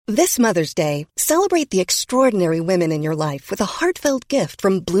This Mother's Day, celebrate the extraordinary women in your life with a heartfelt gift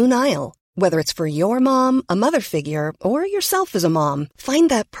from Blue Nile. Whether it's for your mom, a mother figure, or yourself as a mom, find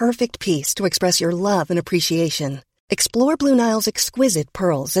that perfect piece to express your love and appreciation. Explore Blue Nile's exquisite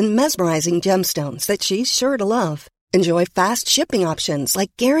pearls and mesmerizing gemstones that she's sure to love. Enjoy fast shipping options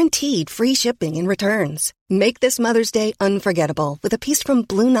like guaranteed free shipping and returns. Make this Mother's Day unforgettable with a piece from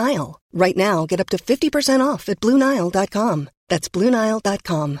Blue Nile. Right now, get up to 50% off at BlueNile.com. That's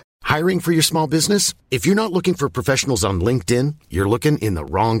BlueNile.com. Hiring for your small business? If you're not looking for professionals on LinkedIn, you're looking in the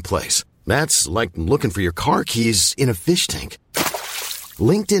wrong place. That's like looking for your car keys in a fish tank.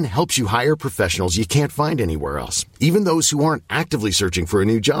 LinkedIn helps you hire professionals you can't find anywhere else, even those who aren't actively searching for a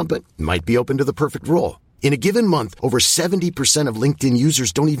new job but might be open to the perfect role. In a given month, over 70% of LinkedIn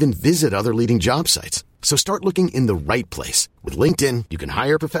users don't even visit other leading job sites. So start looking in the right place. With LinkedIn, you can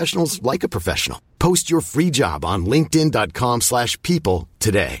hire professionals like a professional. Post your free job on linkedin.com/people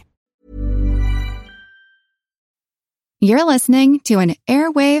today. You're listening to an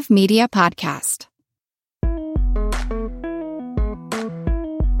Airwave Media Podcast.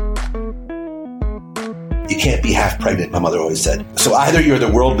 You can't be half pregnant, my mother always said. So either you're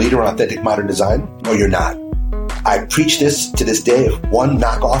the world leader on authentic modern design, or you're not. I preach this to this day. If one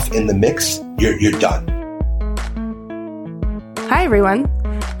knockoff in the mix, you're done. Hi, everyone.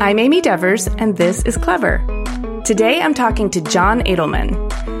 I'm Amy Devers, and this is Clever. Today, I'm talking to John Edelman.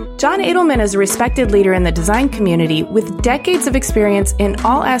 John Edelman is a respected leader in the design community with decades of experience in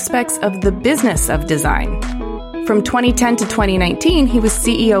all aspects of the business of design. From 2010 to 2019, he was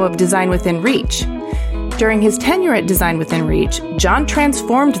CEO of Design Within Reach. During his tenure at Design Within Reach, John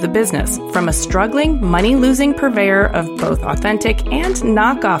transformed the business from a struggling, money-losing purveyor of both authentic and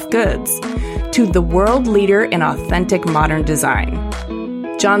knockoff goods to the world leader in authentic modern design.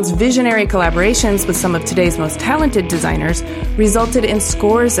 John's visionary collaborations with some of today's most talented designers resulted in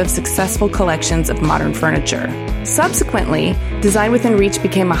scores of successful collections of modern furniture. Subsequently, Design Within Reach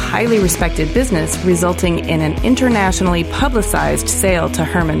became a highly respected business, resulting in an internationally publicized sale to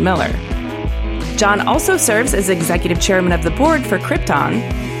Herman Miller. John also serves as executive chairman of the board for Krypton,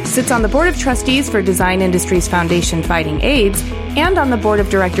 sits on the board of trustees for Design Industries Foundation Fighting AIDS, and on the board of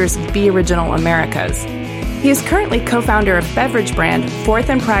directors of Be Original Americas. He is currently co-founder of beverage brand Fourth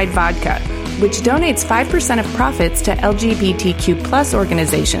and Pride Vodka, which donates 5% of profits to LGBTQ+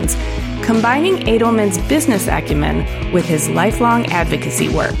 organizations, combining Edelman's business acumen with his lifelong advocacy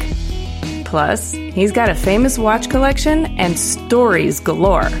work. Plus, he's got a famous watch collection and stories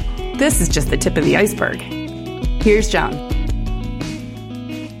galore. This is just the tip of the iceberg. Here's John.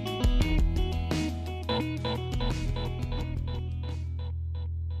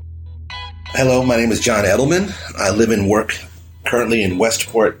 Hello, my name is John Edelman. I live and work currently in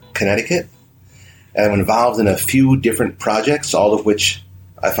Westport, Connecticut. And I'm involved in a few different projects, all of which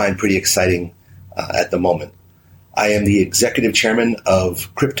I find pretty exciting at the moment. I am the executive chairman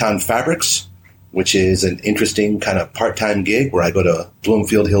of Krypton Fabrics, which is an interesting kind of part-time gig where I go to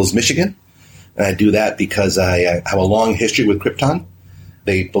Bloomfield Hills, Michigan. And I do that because I have a long history with Krypton.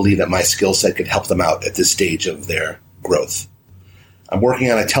 They believe that my skill set could help them out at this stage of their growth. I'm working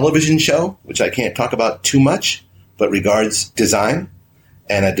on a television show, which I can't talk about too much, but regards design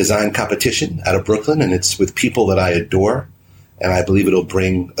and a design competition out of Brooklyn. And it's with people that I adore. And I believe it'll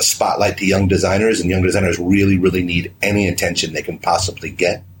bring a spotlight to young designers. And young designers really, really need any attention they can possibly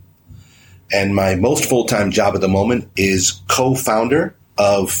get. And my most full-time job at the moment is co-founder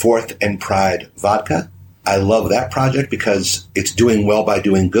of Fourth and Pride Vodka. I love that project because it's doing well by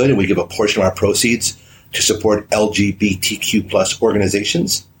doing good, and we give a portion of our proceeds to support LGBTQ+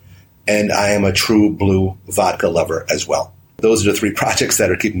 organizations. And I am a true blue vodka lover as well. Those are the three projects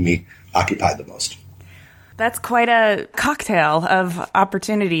that are keeping me occupied the most. That's quite a cocktail of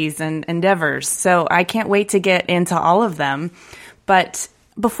opportunities and endeavors. So I can't wait to get into all of them. But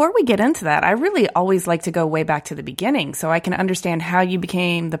before we get into that, I really always like to go way back to the beginning so I can understand how you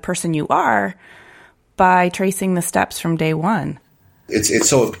became the person you are by tracing the steps from day one. It's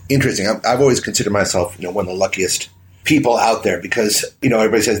so interesting. I've always considered myself, one of the luckiest people out there because,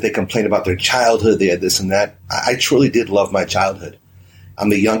 everybody says they complain about their childhood, they had this and that. I truly did love my childhood. I'm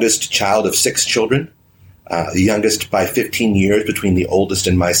the youngest child of 6 children, the youngest by 15 years between the oldest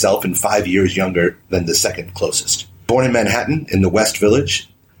and myself, and 5 years younger than the second closest. Born in Manhattan in the West Village.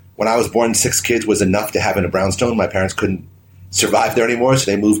 When I was born, 6 kids was enough to have in a brownstone. My parents couldn't survive there anymore, so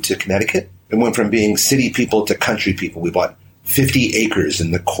they moved to Connecticut and went from being city people to country people. We bought 50 acres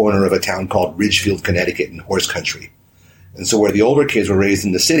in the corner of a town called Ridgefield, Connecticut in horse country. And so where the older kids were raised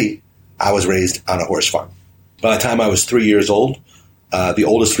in the city, I was raised on a horse farm. By the time I was 3 years old, The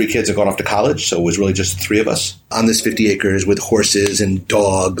oldest 3 kids had gone off to college, so it was really just 3 of us on this 50 acres with horses and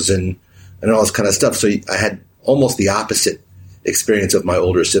dogs and all this kind of stuff. So I had almost the opposite experience of my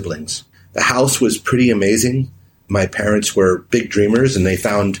older siblings. The house was pretty amazing. My parents were big dreamers, and they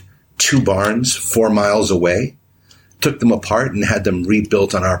found 2 barns 4 miles away, took them apart, and had them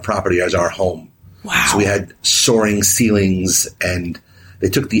rebuilt on our property as our home. Wow. So we had soaring ceilings, and they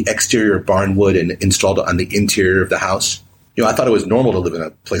took the exterior barn wood and installed it on the interior of the house. I thought it was normal to live in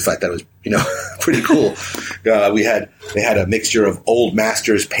a place like that. It was, pretty cool. They had a mixture of old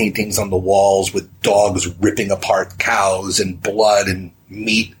masters paintings on the walls with dogs ripping apart cows and blood and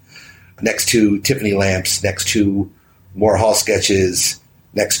meat, next to Tiffany lamps, next to Warhol sketches,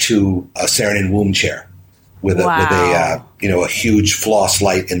 next to a Saarinen womb chair with a huge floss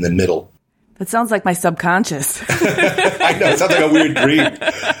light in the middle. That sounds like my subconscious. I know, it sounds like a weird dream.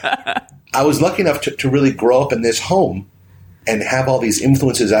 I was lucky enough to really grow up in this home and have all these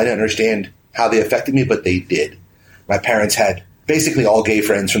influences. I didn't understand how they affected me, but they did. My parents had basically all gay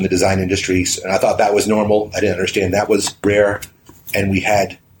friends from the design industries, and I thought that was normal. I didn't understand that was rare. And we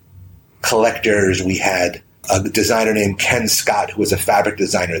had collectors. We had a designer named Ken Scott, who was a fabric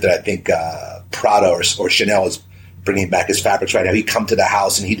designer that I think Prada or Chanel is bringing back his fabrics right now. He'd come to the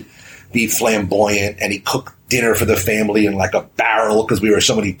house, and he'd be flamboyant, and he'd cook dinner for the family in like a barrel because we were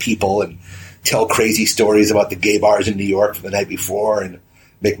so many people, and tell crazy stories about the gay bars in New York from the night before and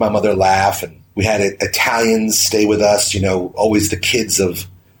make my mother laugh. And we had Italians stay with us, always the kids of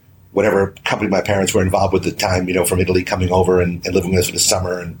whatever company my parents were involved with at the time, from Italy coming over and living with us for the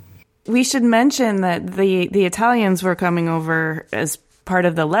summer. And we should mention that the Italians were coming over as part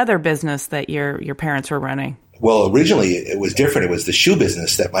of the leather business that your parents were running. Well, originally it was different. It was the shoe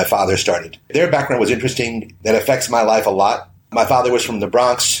business that my father started. Their background was interesting. That affects my life a lot. My father was from the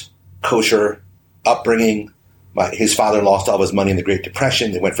Bronx, kosher upbringing. His father lost all of his money in the Great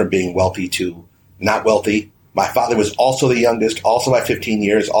Depression. They went from being wealthy to not wealthy. My father was also the youngest, also by 15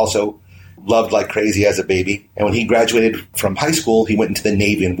 years, also loved like crazy as a baby. And when he graduated from high school, he went into the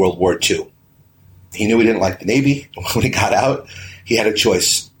Navy in World War II. He knew he didn't like the Navy. When he got out, he had a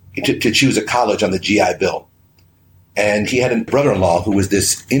choice to choose a college on the GI Bill. And he had a brother-in-law who was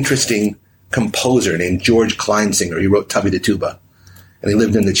this interesting composer named George Kleinsinger. He wrote Tubby the Tuba. And he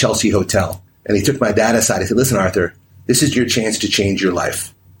lived in the Chelsea Hotel. And he took my dad aside. He said, listen, Arthur, this is your chance to change your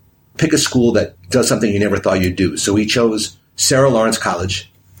life. Pick a school that does something you never thought you'd do. So he chose Sarah Lawrence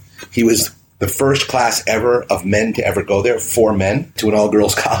College. He was the first class ever of men to ever go there, 4 men, to an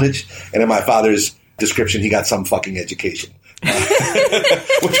all-girls college. And in my father's description, he got some fucking education,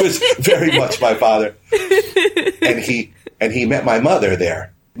 which was very much my father. And he met my mother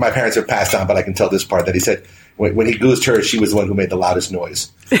there. My parents have passed on, but I can tell this part that he said, when he goosed her, she was the one who made the loudest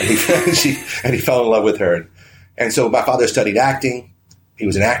noise. And he fell in love with her. And so my father studied acting. He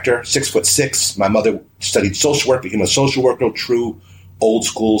was an actor, 6'6". My mother studied social work, became a social worker, true old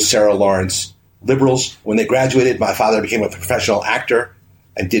school Sarah Lawrence liberals. When they graduated, my father became a professional actor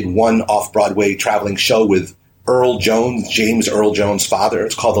and did one off-Broadway traveling show with Earl Jones, James Earl Jones' father.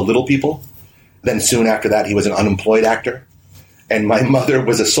 It's called The Little People. Then soon after that, he was an unemployed actor. And my mother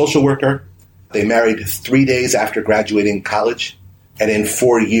was a social worker. They married 3 days after graduating college, and in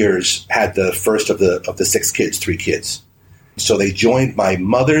 4 years had the first of the 6 kids, 3 kids. So they joined my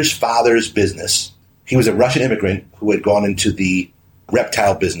mother's father's business. He was a Russian immigrant who had gone into the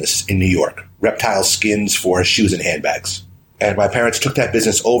reptile business in New York, reptile skins for shoes and handbags. And my parents took that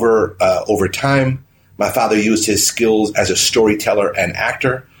business over time. My father used his skills as a storyteller and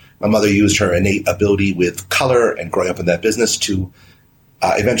actor. My mother used her innate ability with color and growing up in that business to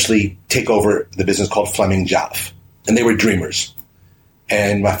eventually take over the business called Fleming Joliffe. And they were dreamers.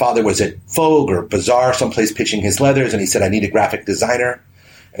 And my father was at Vogue or Bazaar, someplace pitching his leathers, and he said, I need a graphic designer.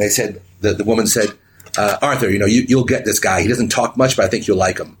 And they said, the woman said, Arthur, you'll get this guy. He doesn't talk much, but I think you'll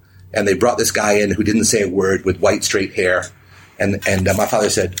like him. And they brought this guy in who didn't say a word with white, straight hair. And my father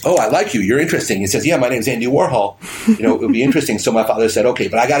said, oh, I like you. You're interesting. He says, yeah, my name's Andy Warhol. It would be interesting. So my father said, okay,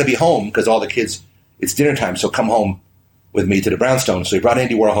 but I got to be home because all the kids, it's dinner time. So come home with me to the brownstone. So he brought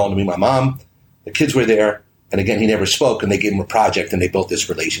Andy Warhol to meet my mom. The kids were there. And again, he never spoke. And they gave him a project and they built this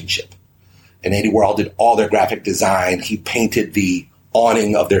relationship. And Andy Warhol did all their graphic design. He painted the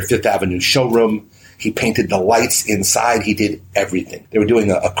awning of their Fifth Avenue showroom. He painted the lights inside. He did everything. They were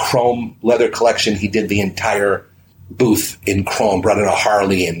doing a chrome leather collection. He did the entire booth in chrome, brought in a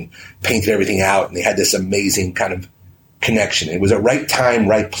Harley and painted everything out. And they had this amazing kind of connection. It was a right time,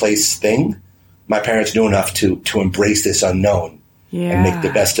 right place thing. My parents knew enough to embrace this unknown and make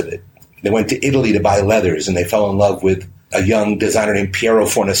the best of it. They went to Italy to buy leathers, and they fell in love with a young designer named Piero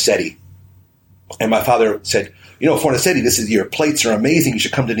Fornasetti. And my father said, Fornacetti, your plates are amazing. You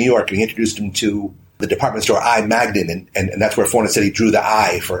should come to New York. And he introduced him to the department store I. Magnin, and that's where Fornacetti drew the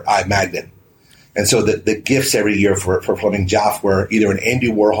I for I. Magnin. And so the gifts every year for Fleming Joff were either an Andy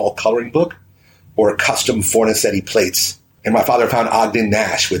Warhol coloring book or custom Fornacetti plates. And my father found Ogden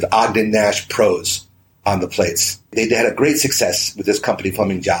Nash with Ogden Nash Pros on the plates. They had a great success with this company,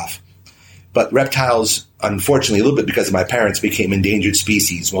 Fleming Joff. But reptiles, unfortunately, a little bit because of my parents, became endangered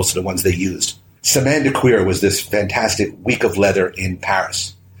species, most of the ones they used. Semaine de Cuir was this fantastic week of leather in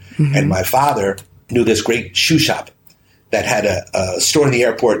Paris. Mm-hmm. And my father knew this great shoe shop that had a store in the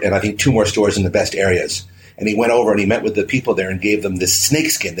airport and I think 2 more stores in the best areas. And he went over and he met with the people there and gave them this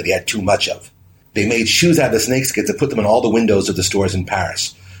snakeskin that he had too much of. They made shoes out of the snakeskins and put them in all the windows of the stores in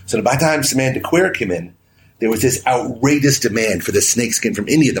Paris. So by the time Semaine de Cuir came in, there was this outrageous demand for the snakeskin from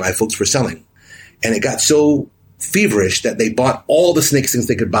India that my folks were selling. And it got so feverish that they bought all the snakeskins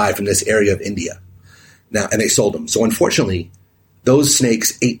they could buy from this area of India. And they sold them. So unfortunately, those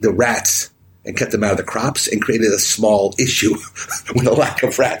snakes ate the rats and kept them out of the crops and created a small issue with a lack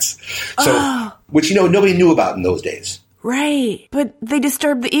of rats. So, which, nobody knew about in those days. Right. But they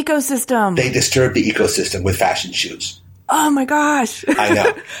disturbed the ecosystem. They disturbed the ecosystem with fashion shoes. Oh, my gosh. I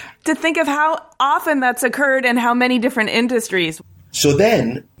know. To think of how often that's occurred and how many different industries. So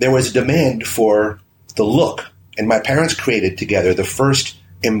then there was a demand for the look. And my parents created together the first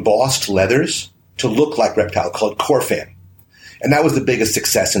embossed leathers to look like reptile called Corfan. And that was the biggest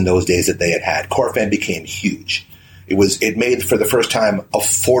success in those days that they had. Corfan became huge. It made for the first time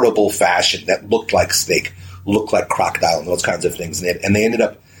affordable fashion that looked like snake, looked like crocodile and those kinds of things. And they ended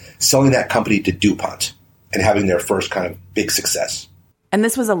up selling that company to DuPont and having their first kind of big success. And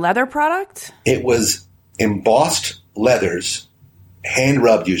this was a leather product? It was embossed leathers, hand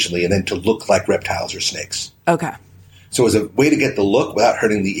rubbed usually, and then to look like reptiles or snakes. Okay. So it was a way to get the look without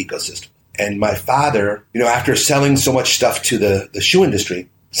hurting the ecosystem. And my father, after selling so much stuff to the shoe industry,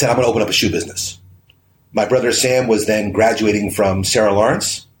 said, I'm going to open up a shoe business. My brother Sam was then graduating from Sarah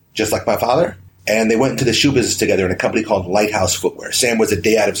Lawrence, just like my father. And they went into the shoe business together in a company called Lighthouse Footwear. Sam was a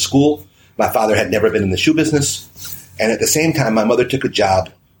day out of school. My father had never been in the shoe business. And at the same time, my mother took a job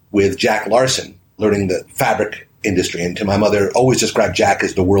with Jack Larson, learning the fabric industry. And to my mother, always described Jack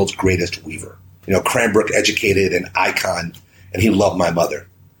as the world's greatest weaver. Cranbrook educated and icon. And he loved my mother.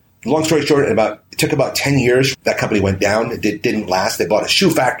 Long story short, it took about 10 years. That company went down. It didn't last. They bought a shoe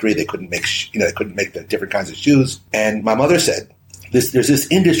factory. They couldn't make, they couldn't make the different kinds of shoes. And my mother said, there's this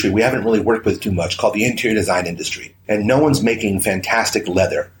industry we haven't really worked with too much called the interior design industry. And no one's making fantastic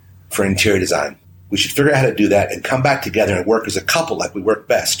leather for interior design. We should figure out how to do that and come back together and work as a couple like we work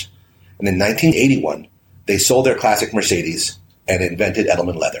best. And in 1981, they sold their classic Mercedes and invented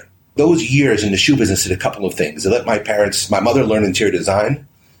Edelman leather. Those years in the shoe business did a couple of things. They let my mother learn interior design.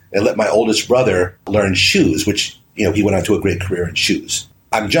 They let my oldest brother learn shoes, which, he went on to a great career in shoes.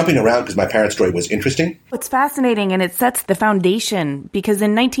 I'm jumping around because my parents' story was interesting. It's fascinating, and it sets the foundation, because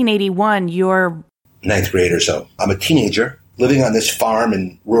in 1981, you're 9th grade or so. I'm a teenager living on this farm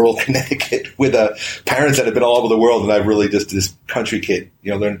in rural Connecticut with parents that have been all over the world, and I'm really just this country kid,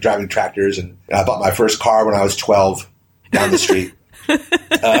 learned driving tractors, and I bought my first car when I was 12 down the street.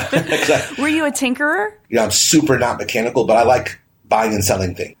 Were you a tinkerer? I'm super not mechanical, but I like buying and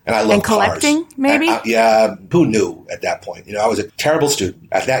selling things. And I love and collecting, cars. Maybe? Who knew at that point? I was a terrible student.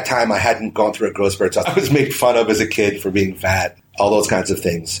 At that time, I hadn't gone through a growth spurt, so I was made fun of as a kid for being fat, all those kinds of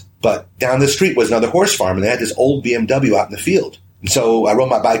things. But down the street was another horse farm, and they had this old BMW out in the field. And so I rode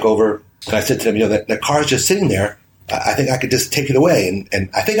my bike over, and I said to them, the car's just sitting there. I think I could just take it away. And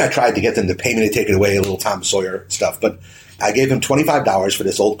I think I tried to get them to pay me to take it away, a little Tom Sawyer stuff. But I gave them $25 for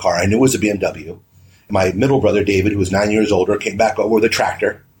this old car. I knew it was a BMW. My middle brother, David, who was 9 years older, came back over with a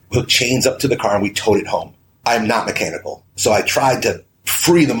tractor, hooked chains up to the car, and we towed it home. I'm not mechanical. So I tried to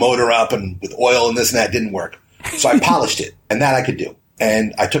free the motor up and with oil and this and that didn't work. So I polished it, and that I could do.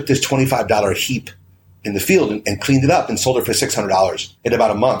 And I took this $25 heap in the field and cleaned it up and sold it for $600 in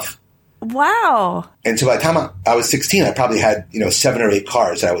about a month. Wow. And so by the time I was 16, I probably had, 7 or 8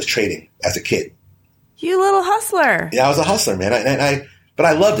 cars that I was trading as a kid. You little hustler. Yeah, I was a hustler, man. But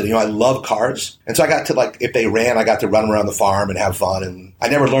I loved it. I love cars. And so I got to, if they ran, I got to run around the farm and have fun. And I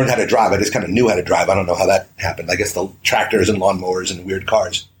never learned how to drive. I just kind of knew how to drive. I don't know how that happened. I guess the tractors and lawnmowers and weird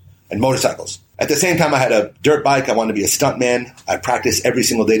cars and motorcycles. At the same time, I had a dirt bike. I wanted to be a stuntman. I practiced every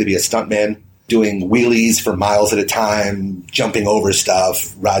single day to be a stuntman, doing wheelies for miles at a time, jumping over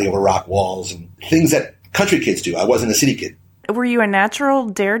stuff, riding over rock walls, and things that country kids do. I wasn't a city kid. Were you a natural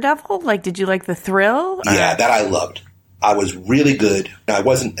daredevil? Did you like the thrill? Yeah, that I loved. I was really good. I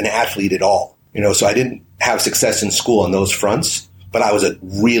wasn't an athlete at all, so I didn't have success in school on those fronts, but I was a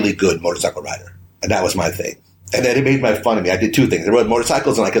really good motorcycle rider, and that was my thing. And then they made fun of me. I did two things. I rode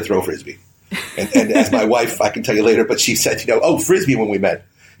motorcycles and I could throw Frisbee. And as my wife, I can tell you later, but she said, oh, Frisbee when we met.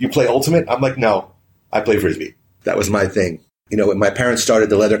 You play Ultimate? I'm like, no, I play Frisbee. That was my thing. When my parents started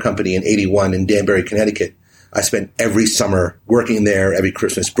the leather company in 81 in Danbury, Connecticut, I spent every summer working there, every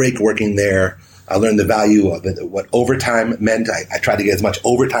Christmas break working there. I learned the value of what overtime meant. I tried to get as much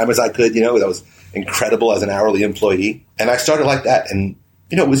overtime as I could. That was incredible as an hourly employee. And I started like that. And,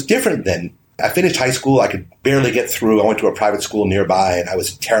 it was different then. I finished high school. I could barely get through. I went to a private school nearby, and I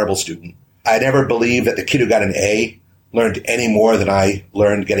was a terrible student. I never believed that the kid who got an A learned any more than I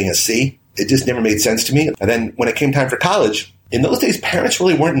learned getting a C. It just never made sense to me. And then when it came time for college, in those days, parents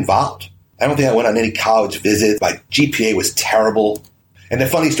really weren't involved. I don't think I went on any college visits. My GPA was terrible. And the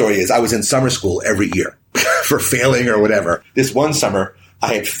funny story is I was in summer school every year for failing or whatever. This one summer,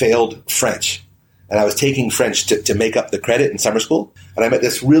 I had failed French. And I was taking French to make up the credit in summer school. And I met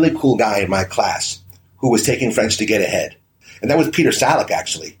this really cool guy in my class who was taking French to get ahead. And that was Peter Salick,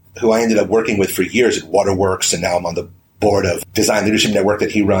 actually, who I ended up working with for years at Waterworks. And now I'm on the board of Design Leadership Network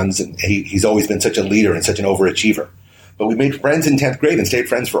that he runs. And he's always been such a leader and such an overachiever. But we made friends in 10th grade and stayed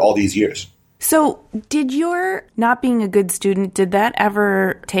friends for all these years. So did your not being a good student, did that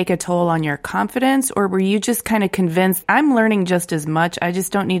ever take a toll on your confidence? Or were you just kind of convinced, I'm learning just as much, I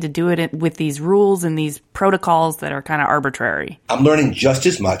just don't need to do it with these rules and these protocols that are kind of arbitrary? I'm learning just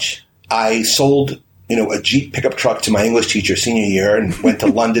as much. I sold, a Jeep pickup truck to my English teacher senior year and went to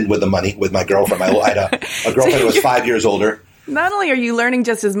London with the money with my girlfriend. I had a girlfriend who was 5 years older. Not only are you learning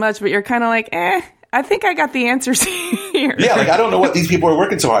just as much, but you're kind of like, I think I got the answers here. Yeah, I don't know what these people are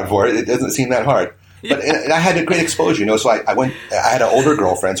working so hard for. It doesn't seem that hard. But and I had a great exposure, so I had an older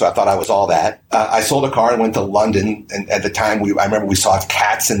girlfriend, so I thought I was all that. I sold a car and went to London. And at the time, I remember we saw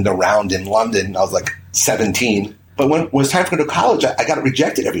cats in the round in London. I was like 17. But when it was time to go to college, I got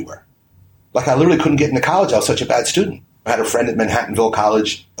rejected everywhere. I literally couldn't get into college. I was such a bad student. I had a friend at Manhattanville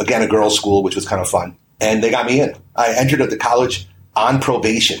College, again, a girls' school, which was kind of fun. And they got me in. I entered at the college on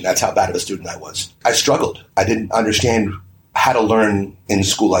probation. That's how bad of a student I was. I struggled. I didn't understand how to learn in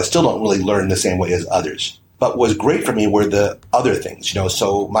school. I still don't really learn the same way as others. But what was great for me were the other things,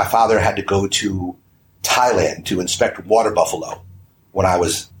 So my father had to go to Thailand to inspect water buffalo when I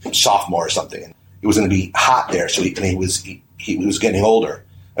was a sophomore or something. And it was going to be hot there, so he was getting older.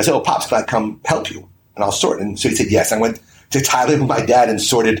 I said, Pops, can I come help you? And I'll sort. And so he said, yes. I went to Thailand with my dad and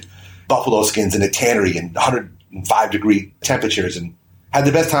sorted buffalo skins in a tannery in 105-degree temperatures and had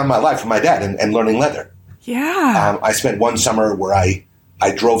the best time of my life with my dad and learning leather. Yeah. I spent one summer where I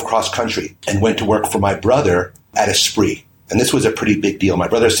drove cross-country and went to work for my brother at Esprit. And this was a pretty big deal. My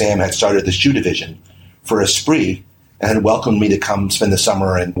brother Sam had started the shoe division for Esprit and had welcomed me to come spend the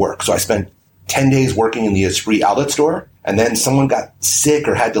summer and work. So I spent 10 days working in the Esprit outlet store, and then someone got sick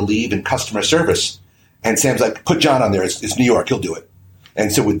or had to leave in customer service. And Sam's like, put John on there. It's New York. He'll do it.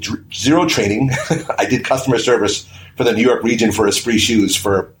 And so with zero training, I did customer service for the New York region for Esprit shoes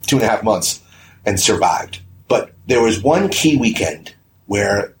for 2.5 months and survived. But there was one key weekend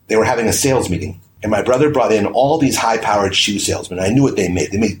where they were having a sales meeting, and my brother brought in all these high-powered shoe salesmen. I knew what they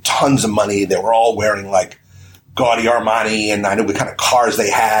made. They made tons of money. They were all wearing gaudy Armani, and I knew what kind of cars they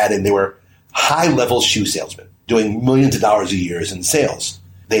had, and they were high-level shoe salesmen doing millions of dollars a year in sales.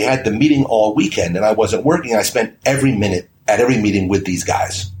 They had the meeting all weekend, and I wasn't working. I spent every minute at every meeting with these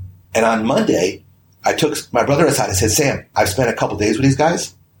guys. And on Monday, I took my brother aside and said, Sam, I've spent a couple days with these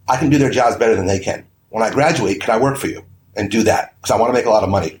guys. I can do their jobs better than they can. When I graduate, can I work for you and do that? Because I want to make a lot of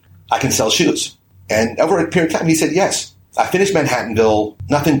money. I can sell shoes. And over a period of time, he said, yes. I finished Manhattanville,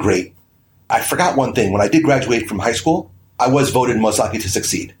 nothing great. I forgot one thing. When I did graduate from high school, I was voted most likely to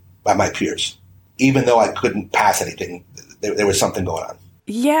succeed by my peers. Even though I couldn't pass anything, there was something going on.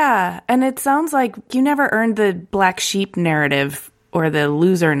 Yeah, and it sounds like you never earned the black sheep narrative or the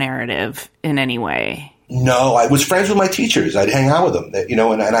loser narrative in any way. No, I was friends with my teachers. I'd hang out with them,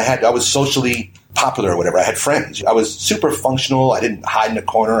 and I was socially popular or whatever. I had friends. I was super functional. I didn't hide in a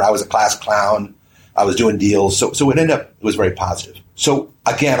corner. I was a class clown. I was doing deals. So it was very positive. So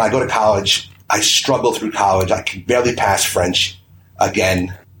again, I go to college. I struggle through college. I could barely pass French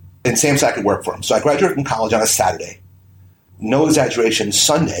again. And Sam said I could work for him. So I graduated from college on a Saturday. No exaggeration,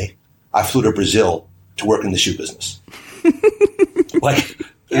 Sunday, I flew to Brazil to work in the shoe business.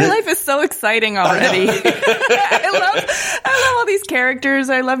 Your life is so exciting already. I love all these characters.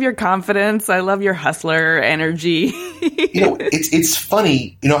 I love your confidence. I love your hustler energy. It's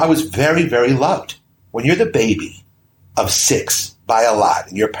funny. I was very, very loved. When you're the baby of 6 by a lot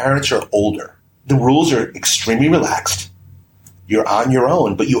and your parents are older, the rules are extremely relaxed. You're on your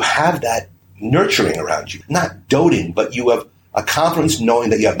own, but you have that nurturing around you. Not doting, but you have a confidence knowing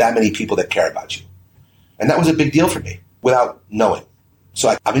that you have that many people that care about you. And that was a big deal for me without knowing.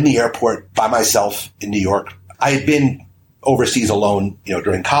 So I'm in the airport by myself in New York. I had been overseas alone,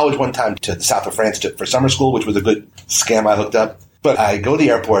 during college one time to the south of France for summer school, which was a good scam I hooked up. But I go to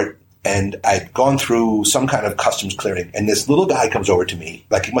the airport and I'd gone through some kind of customs clearing. And this little guy comes over to me,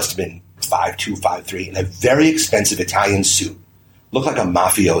 like he must have been 5'2", 5'3", in a very expensive Italian suit. Looked like a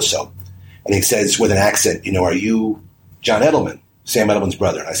mafioso. And he says with an accent, are you John Edelman, Sam Edelman's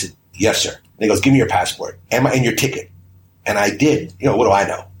brother? And I said, yes, sir. And he goes, give me your passport and your ticket. And I did. What do I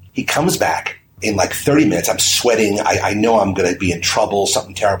know? He comes back in like 30 minutes. I'm sweating. I know I'm going to be in trouble,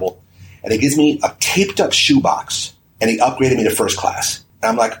 something terrible. And he gives me a taped up shoebox and he upgraded me to first class. And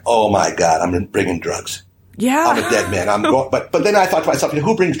I'm like, oh my God, I'm bringing drugs. Yeah. I'm a dead man. I'm going, but then I thought to myself,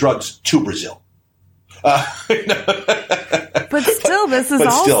 who brings drugs to Brazil? But still, this is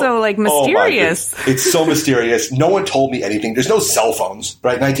also like mysterious. It's so mysterious. No one told me anything. There's no cell phones,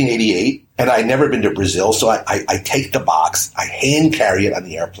 right? 1988. And I'd never been to Brazil. So I take the box, I hand carry it on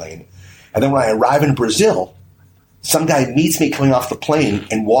the airplane. And then when I arrive in Brazil, some guy meets me coming off the plane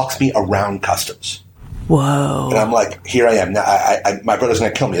and walks me around customs. Whoa. And I'm like, here I am. Now, my brother's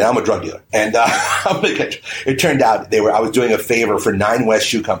going to kill me. Now I'm a drug dealer. And it turned out I was doing a favor for 9 West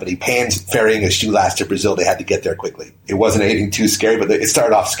Shoe Company, ferrying a shoe last to Brazil. They had to get there quickly. It wasn't anything too scary, but it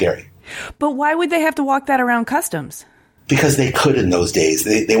started off scary. But why would they have to walk that around customs? Because they could in those days.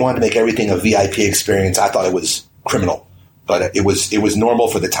 They wanted to make everything a VIP experience. I thought it was criminal, but it was normal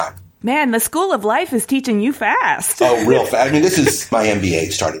for the time. Man, the school of life is teaching you fast. Oh, real fast. I mean, this is my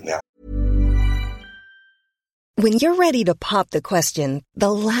MBA starting now. When you're ready to pop the question,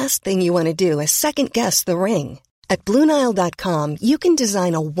 the last thing you want to do is second-guess the ring. At BlueNile.com, you can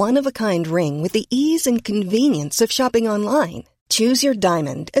design a one-of-a-kind ring with the ease and convenience of shopping online. Choose your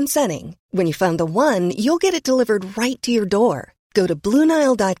diamond and setting. When you find the one, you'll get it delivered right to your door. Go to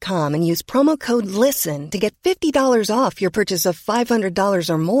BlueNile.com and use promo code LISTEN to get $50 off your purchase of $500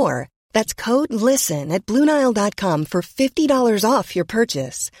 or more. That's code LISTEN at BlueNile.com for $50 off your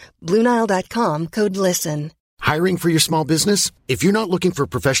purchase. BlueNile.com, code LISTEN. Hiring for your small business? If you're not looking for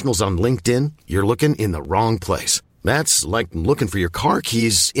professionals on LinkedIn, you're looking in the wrong place. That's like looking for your car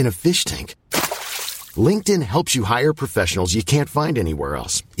keys in a fish tank. LinkedIn helps you hire professionals you can't find anywhere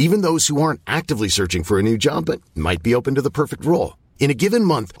else, even those who aren't actively searching for a new job but might be open to the perfect role. In a given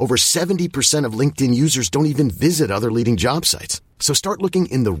month, over 70% of LinkedIn users don't even visit other leading job sites. So start looking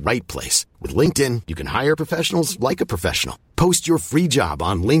in the right place. With LinkedIn, you can hire professionals like a professional. Post your free job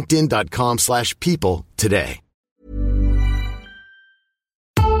on linkedin.com/people today.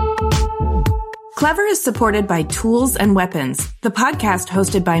 Clever is supported by Tools and Weapons, the podcast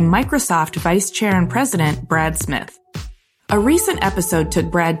hosted by Microsoft Vice Chair and President Brad Smith. A recent episode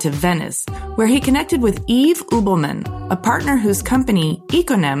took Brad to Venice, where he connected with Yves Ubelman, a partner whose company,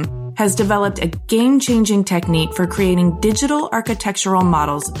 Econem, has developed a game-changing technique for creating digital architectural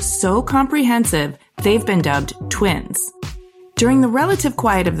models so comprehensive they've been dubbed twins. During the relative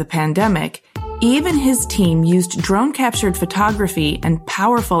quiet of the pandemic, Yves and his team used drone-captured photography and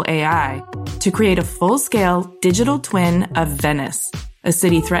powerful AI to create a full-scale digital twin of Venice, a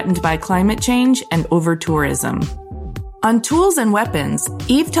city threatened by climate change and over-tourism. On Tools and Weapons,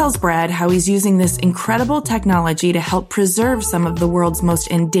 Yves tells Brad how he's using this incredible technology to help preserve some of the world's most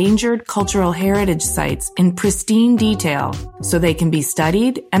endangered cultural heritage sites in pristine detail so they can be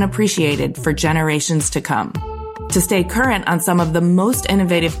studied and appreciated for generations to come. To stay current on some of the most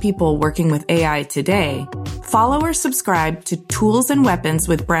innovative people working with AI today, follow or subscribe to Tools and Weapons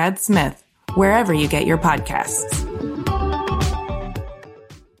with Brad Smith wherever you get your podcasts.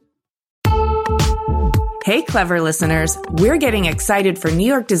 Hey, Clever listeners, we're getting excited for New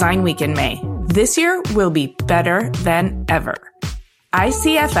York Design Week in May. This year will be better than ever.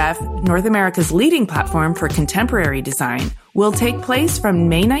 ICFF, North America's leading platform for contemporary design, will take place from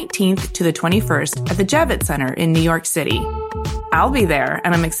May 19th to the 21st at the Javits Center in New York City. I'll be there,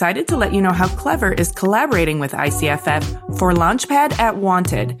 and I'm excited to let you know how Clever is collaborating with ICFF for Launchpad at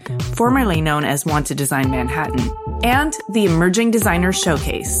Wanted, formerly known as Wanted Design Manhattan, and the Emerging Designers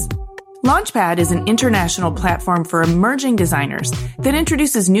Showcase. Launchpad is an international platform for emerging designers that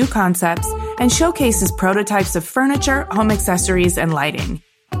introduces new concepts and showcases prototypes of furniture, home accessories, and lighting.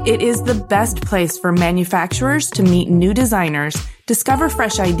 It is the best place for manufacturers to meet new designers, discover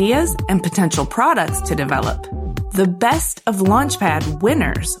fresh ideas, and potential products to develop. The best of Launchpad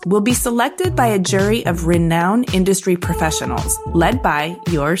winners will be selected by a jury of renowned industry professionals, led by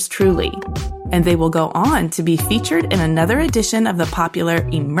yours truly. And they will go on to be featured in another edition of the popular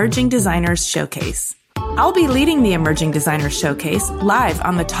Emerging Designers Showcase. I'll be leading the Emerging Designers Showcase live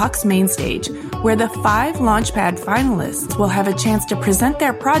on the Talks main stage, where the 5 Launchpad finalists will have a chance to present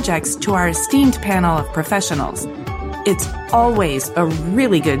their projects to our esteemed panel of professionals. It's always a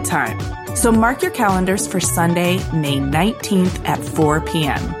really good time. So mark your calendars for Sunday, May 19th at 4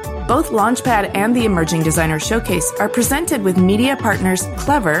 p.m. Both Launchpad and the Emerging Designers Showcase are presented with media partners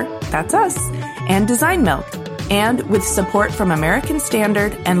Clever, that's us, and Design Milk, and with support from American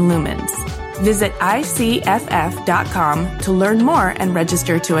Standard and Lumens. Visit icff.com to learn more and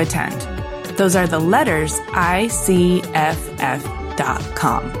register to attend. Those are the letters icff.com.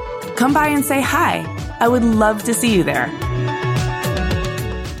 Come by and say hi. I would love to see you there.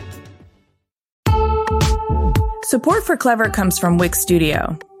 Support for Clever comes from Wix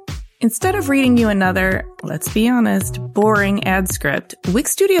Studio. Instead of reading you another, let's be honest, boring ad script,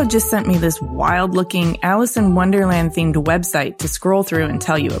 Wix Studio just sent me this wild-looking Alice in Wonderland-themed website to scroll through and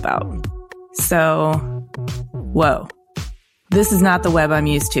tell you about. So, whoa. This is not the web I'm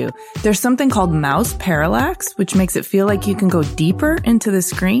used to. There's something called mouse parallax, which makes it feel like you can go deeper into the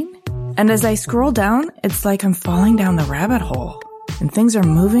screen. And as I scroll down, it's like I'm falling down the rabbit hole. And things are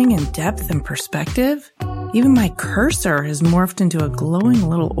moving in depth and perspective. Even my cursor has morphed into a glowing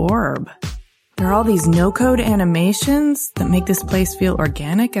little orb. There are all these no-code animations that make this place feel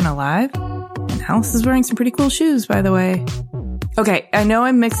organic and alive. And Alice is wearing some pretty cool shoes, by the way. Okay, I know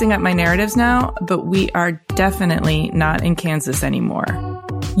I'm mixing up my narratives now, but we are definitely not in Kansas anymore.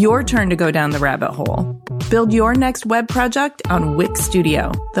 Your turn to go down the rabbit hole. Build your next web project on Wix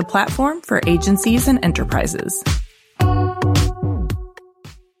Studio, the platform for agencies and enterprises.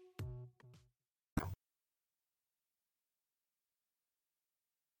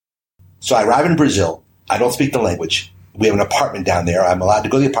 So I arrive in Brazil. I don't speak the language. We have an apartment down there. I'm allowed to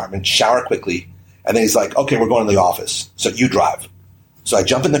go to the apartment, shower quickly. And then he's like, okay, we're going to the office. So you drive. So I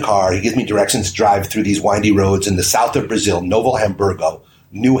jump in the car. He gives me directions to drive through these windy roads in the south of Brazil, Novo Hamburgo,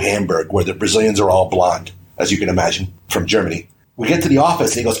 New Hamburg, where the Brazilians are all blonde, as you can imagine, from Germany. We get to the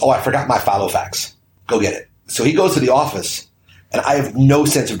office and he goes, oh, I forgot my follow fax. Go get it. So he goes to the office and I have no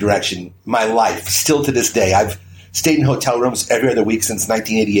sense of direction. My life, still to this day, I've stayed in hotel rooms every other week since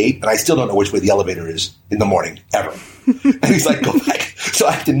 1988, and I still don't know which way the elevator is in the morning, ever. And he's like, go back. So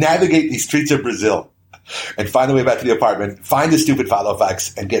I have to navigate these streets of Brazil and find the way back to the apartment, find the stupid follow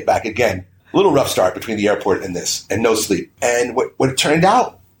fax, and get back again. A little rough start between the airport and this, and no sleep. And what it turned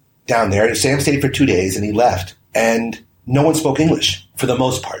out down there, Sam stayed for 2 days, and he left, and no one spoke English for the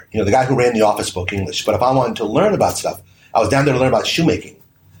most part. You know, the guy who ran the office spoke English. But if I wanted to learn about stuff, I was down there to learn about shoemaking.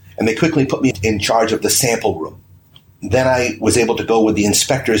 And they quickly put me in charge of the sample room. Then I was able to go with the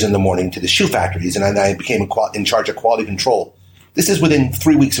inspectors in the morning to the shoe factories, and I became in charge of quality control. This is within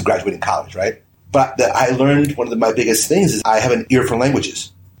 3 weeks of graduating college, right? But I learned one of my biggest things is I have an ear for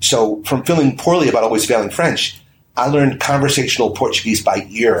languages. So from feeling poorly about always failing French, I learned conversational Portuguese by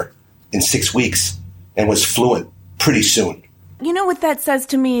ear in 6 weeks and was fluent pretty soon. You know what that says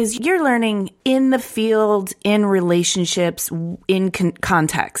to me is you're learning in the field, in relationships, in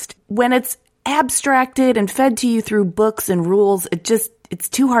context. When it's abstracted and fed to you through books and rules, it's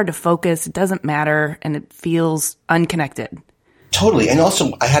too hard to focus. It doesn't matter, and it feels unconnected. Totally. And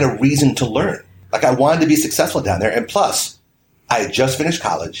also, I had a reason to learn. Like, I wanted to be successful down there. And plus, I had just finished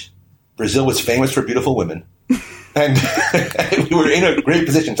college. Brazil was famous for beautiful women. And we were in a great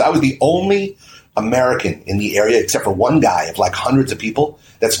position. So I was the only American in the area, except for one guy of like hundreds of people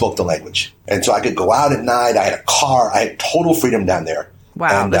that spoke the language. And so I could go out at night. I had a car. I had total freedom down there.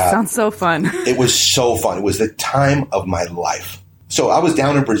 Wow, and, that sounds so fun. It was so fun. It was the time of my life. So I was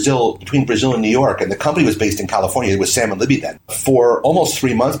down in Brazil, between Brazil and New York, and the company was based in California. It was Sam and Libby then. For almost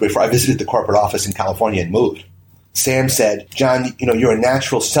 3 months before I visited the corporate office in California and moved, Sam said, John, you know, you're a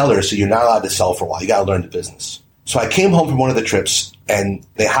natural seller, so you're not allowed to sell for a while. You got to learn the business. So I came home from one of the trips, and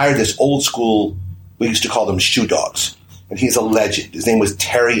they hired this old school, we used to call them shoe dogs. And he's a legend. His name was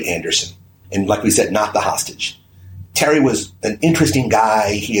Terry Anderson. And like we said, not the hostage. Terry was an interesting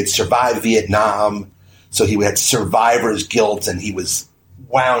guy. He had survived Vietnam, so he had survivor's guilt, and he was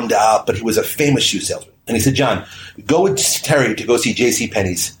wound up, but he was a famous shoe salesman. And he said, John, go with Terry to go see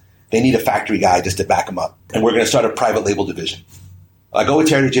JCPenney's. They need a factory guy just to back him up, and we're going to start a private label division. I go with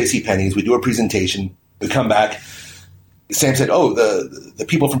Terry to JCPenney's. We do a presentation. We come back. Sam said, oh, the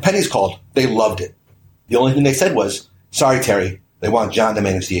people from Penny's called. They loved it. The only thing they said was, sorry, Terry, they want John to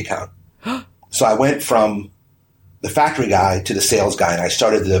manage the account. So I went from the factory guy to the sales guy, and I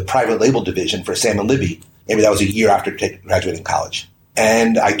started the private label division for Sam and Libby. Maybe that was a year after graduating college.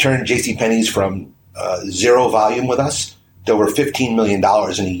 And I turned JCPenney's from zero volume with us to over $15 million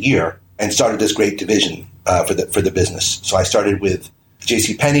in a year and started this great division for the business. So I started with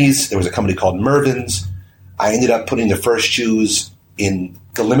JCPenney's. There was a company called Mervyn's. I ended up putting the first shoes in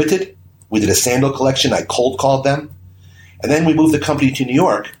the Limited. We did a sandal collection. I cold called them. And then we moved the company to New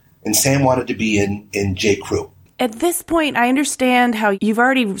York, and Sam wanted to be in J. Crew. At this point, I understand how you've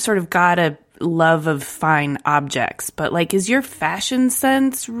already sort of got a love of fine objects, but like, is your fashion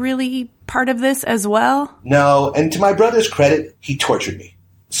sense really part of this as well? No, and to my brother's credit, he tortured me.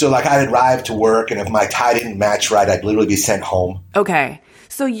 So like, I'd arrive to work, and if my tie didn't match right, I'd literally be sent home. Okay.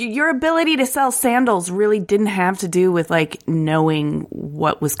 So your ability to sell sandals really didn't have to do with like knowing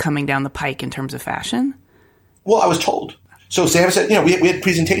what was coming down the pike in terms of fashion? Well, I was told. So Sam said, we had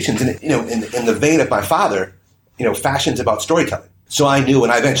presentations, and in the vein of my father, fashion's about storytelling. So I knew,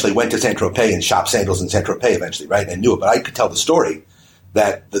 and I eventually went to Saint-Tropez and shopped sandals in Saint-Tropez eventually, right? And I knew it, but I could tell the story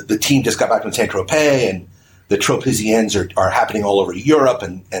that the team just got back from Saint-Tropez, and the Tropéziennes are happening all over Europe,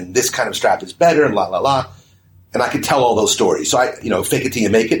 and this kind of strap is better, and la, la, la. And I could tell all those stories. So I, fake it till you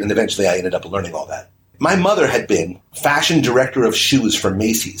make it, and eventually I ended up learning all that. My mother had been fashion director of shoes for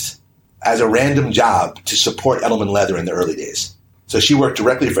Macy's as a random job to support Edelman Leather in the early days. So she worked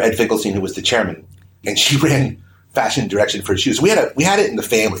directly for Ed Finkelstein, who was the chairman, and she ran fashion direction for shoes. We had it in the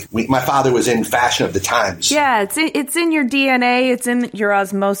family. My father was in fashion of the times. Yeah, it's in your DNA, it's in your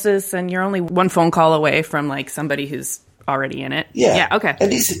osmosis, and you're only one phone call away from like somebody who's already in it. Yeah, okay.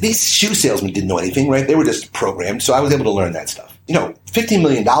 And these shoe salesmen didn't know anything, right? They were just programmed, so I was able to learn that stuff. $15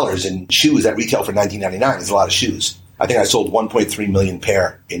 million in shoes that retail for $19.99 is a lot of shoes. I think I sold 1.3 million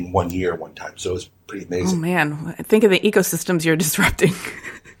pair in 1 year one time, so it was pretty amazing. Oh man, think of the ecosystems you're disrupting.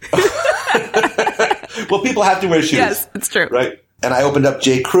 Well, people have to wear shoes. Yes, it's true. Right. And I opened up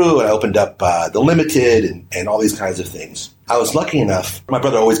J. Crew, and I opened up the Limited, and all these kinds of things. I was lucky enough. My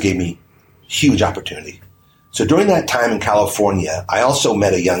brother always gave me huge opportunity. So during that time in California, I also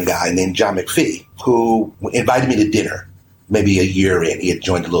met a young guy named John McPhee, who invited me to dinner maybe a year in. He had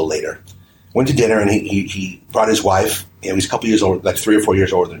joined a little later. Went to dinner, and he brought his wife. He's a couple years old, like 3 or 4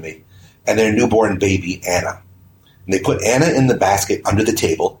 years older than me, and their newborn baby, Anna. And they put Anna in the basket under the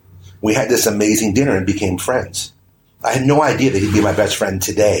table. We had this amazing dinner and became friends. I had no idea that he'd be my best friend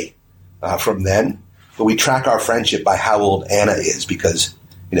today from then, but we track our friendship by how old Anna is because,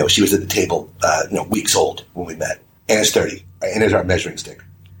 she was at the table, weeks old when we met. Anna's 30. Right? Anna's our measuring stick.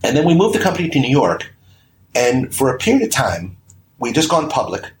 And then we moved the company to New York, and for a period of time, we'd just gone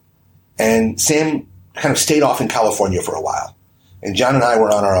public, and Sam kind of stayed off in California for a while. And John and I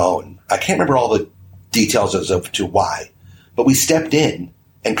were on our own. I can't remember all the details as to why, but we stepped in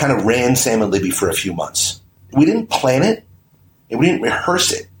and kind of ran Sam and Libby for a few months. We didn't plan it, and we didn't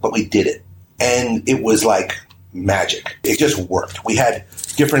rehearse it, but we did it. And it was like magic. It just worked. We had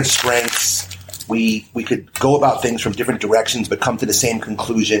different strengths. We could go about things from different directions, but come to the same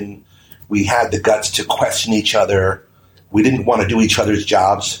conclusion. We had the guts to question each other. We didn't want to do each other's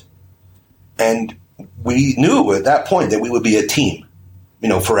jobs. And we knew at that point that we would be a team,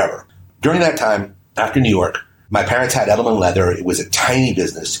 forever. During that time, after New York, my parents had Edelman Leather. It was a tiny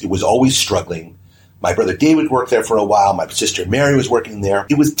business. It was always struggling. My brother David worked there for a while. My sister Mary was working there.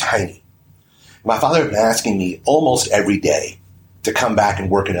 It was tiny. My father had been asking me almost every day to come back and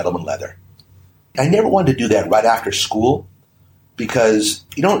work in Edelman Leather. I never wanted to do that right after school because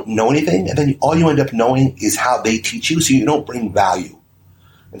you don't know anything, and then all you end up knowing is how they teach you, so you don't bring value.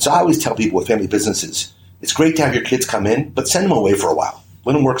 And so I always tell people with family businesses, it's great to have your kids come in, but send them away for a while.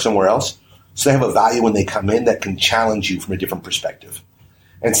 Let them work somewhere else. So they have a value when they come in that can challenge you from a different perspective.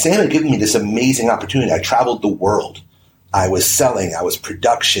 And Sam had given me this amazing opportunity. I traveled the world. I was selling. I was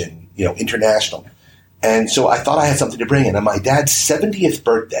production, international. And so I thought I had something to bring in. On my dad's 70th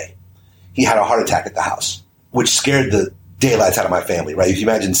birthday, he had a heart attack at the house, which scared the daylights out of my family, right? If you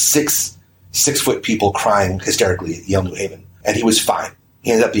imagine 6-foot people crying hysterically at Yale New Haven. And he was fine.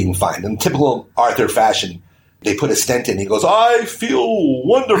 He ended up being fine. In typical Arthur fashion, they put a stent in. He goes, I feel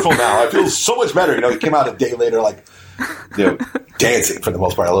wonderful now. I feel so much better. He came out a day later, dancing for the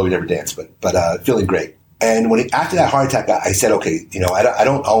most part. Although he never danced, but feeling great. And after that heart attack, I said, okay, I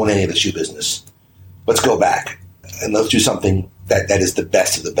don't own any of the shoe business. Let's go back and let's do something that is the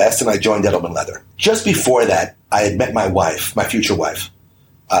best of the best. And I joined Edelman Leather. Just before that, I had met my wife, my future wife.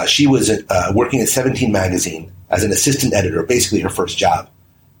 She was working at 17 Magazine as an assistant editor, basically her first job.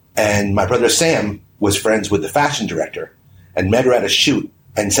 And my brother Sam was friends with the fashion director and met her at a shoot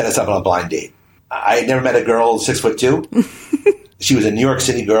and set us up on a blind date. I had never met a girl 6'2". She was a New York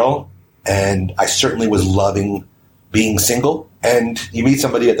City girl, and I certainly was loving being single. And you meet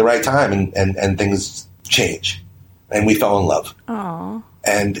somebody at the right time, and things change. And we fell in love. Aww.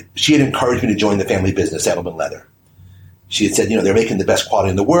 And she had encouraged me to join the family business, Edelman Leather. She had said, they're making the best quality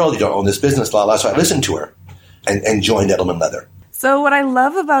in the world. You don't own this business, la la. So I listened to her and joined Edelman Leather. So what I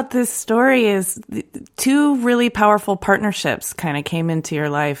love about this story is two really powerful partnerships kind of came into your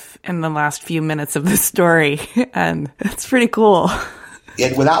life in the last few minutes of this story. And it's pretty cool.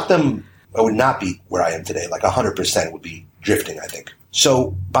 And without them, I would not be where I am today. Like 100% would be drifting, I think.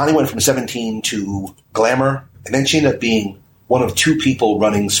 So Bonnie went from 17 to Glamour, and then she ended up being one of two people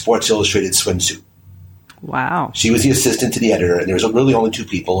running Sports Illustrated Swimsuit. Wow. She was the assistant to the editor, and there was really only two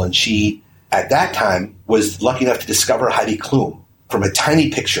people. And she, at that time, was lucky enough to discover Heidi Klum from a tiny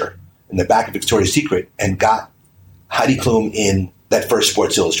picture in the back of Victoria's Secret and got Heidi Klum in that first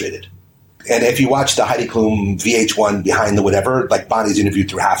Sports Illustrated. And if you watch the Heidi Klum VH1 Behind the Whatever, like Bonnie's interviewed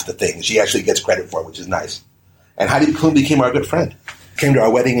through half the thing. She actually gets credit for it, which is nice. And Heidi Klum became our good friend. Came to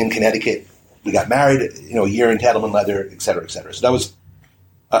our wedding in Connecticut. We got married, a year into Edelman Leather, et cetera, et cetera. So that was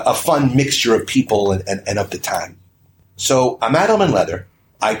a fun mixture of people and of the time. So I'm at Edelman Leather.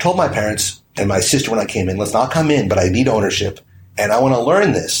 I told my parents and my sister when I came in, listen, I'll come in, but I need ownership. And I want to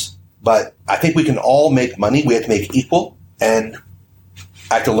learn this, but I think we can all make money. We have to make equal, and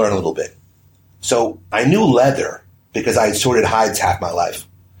I have to learn a little bit. So I knew leather because I had sorted hides half my life,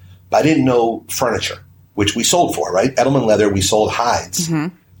 but I didn't know furniture, which we sold for, right? Edelman Leather, we sold hides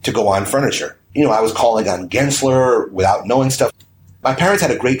to go on furniture. I was calling on Gensler without knowing stuff. My parents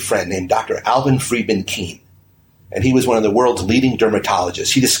had a great friend named Dr. Alvin Friedman Keene, and he was one of the world's leading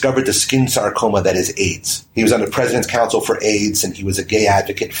dermatologists. He discovered the skin sarcoma that is AIDS. He was on the President's Council for AIDS, and he was a gay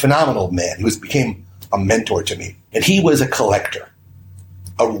advocate. Phenomenal man. He became a mentor to me. And he was a collector,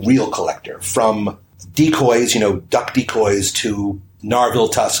 a real collector, from decoys, duck decoys, to narwhal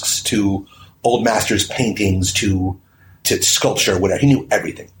tusks, to old masters paintings, to sculpture, whatever. He knew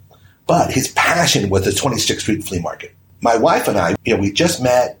everything. But his passion was the 26th Street flea market. My wife and I, we just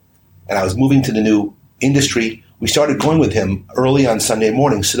met, and I was moving to the new industry. We started going with him early on Sunday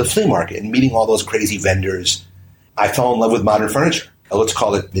mornings to the flea market and meeting all those crazy vendors. I fell in love with modern furniture. Let's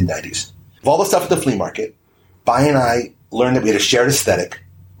call it mid-90s. Of all the stuff at the flea market, Bonnie and I learned that we had a shared aesthetic.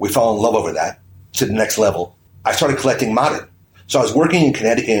 We fell in love over that to the next level. I started collecting modern. So I was working in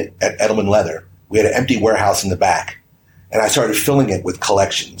Connecticut at Edelman Leather. We had an empty warehouse in the back, and I started filling it with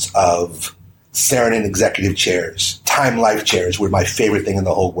collections of Saarinen executive chairs. Time Life chairs were my favorite thing in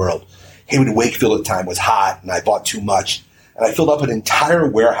the whole world. Hayward Wakefield at the time was hot, and I bought too much. And I filled up an entire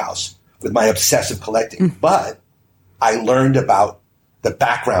warehouse with my obsessive collecting. But I learned about the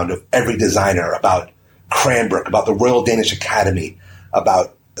background of every designer, about Cranbrook, about the Royal Danish Academy,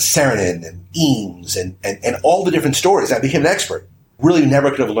 about Saarinen and Eames and all the different stories. I became an expert. Really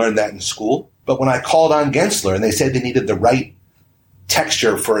never could have learned that in school. But when I called on Gensler and they said they needed the right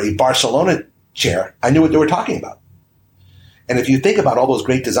texture for a Barcelona chair, I knew what they were talking about. And if you think about all those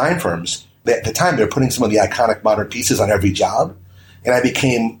great design firms, at the time they were putting some of the iconic modern pieces on every job, and I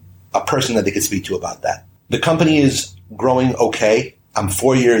became a person that they could speak to about that. The company is growing okay. I'm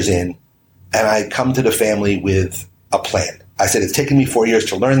 4 years in, and I come to the family with a plan. I said, it's taken me 4 years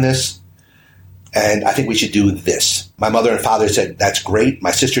to learn this, and I think we should do this. My mother and father said, that's great.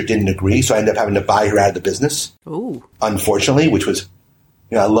 My sister didn't agree, so I ended up having to buy her out of the business. Ooh. Unfortunately, which was,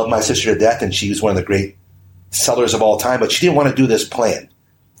 I love my sister to death, and she was one of the great sellers of all time, but she didn't want to do this plan.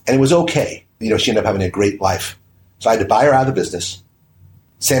 And it was okay. She ended up having a great life. So I had to buy her out of the business.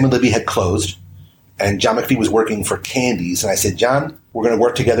 Sam and Libby had closed, and John McPhee was working for Candies. And I said, John, we're going to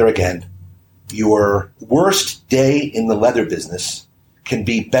work together again. Your worst day in the leather business can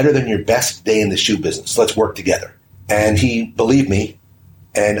be better than your best day in the shoe business. Let's work together. And he believed me.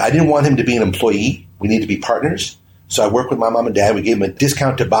 And I didn't want him to be an employee. We need to be partners. So I worked with my mom and dad. We gave him a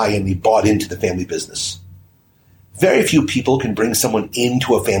discount to buy in. He bought into the family business. Very few people can bring someone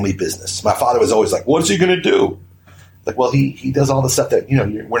into a family business. My father was always like, what's he going to do? Like, well, he does all the stuff that,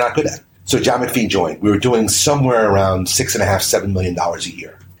 we're not good at. So John McPhee joined. We were doing somewhere around $6.5–7 million a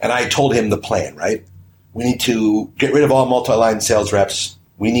year. And I told him the plan, right? We need to get rid of all multi-line sales reps.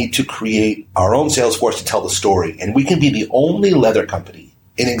 We need to create our own sales force to tell the story. And we can be the only leather company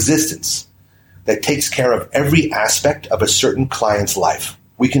in existence that takes care of every aspect of a certain client's life.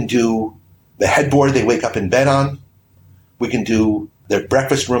 We can do the headboard they wake up in bed on. We can do their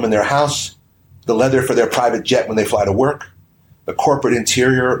breakfast room in their house, the leather for their private jet when they fly to work, the corporate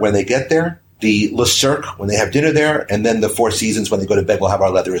interior when they get there, the Le Cirque when they have dinner there, and then the Four Seasons when they go to bed will have our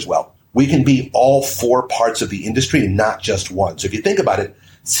leather as well. We can be all four parts of the industry and not just one. So if you think about it,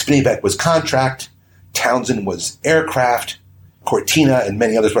 Spinneybeck was contract, Townsend was aircraft, Cortina and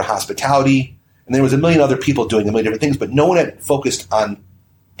many others were hospitality, and there was a million other people doing a million different things, but no one had focused on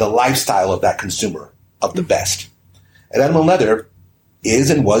the lifestyle of that consumer, of the best. And Edelman Leather is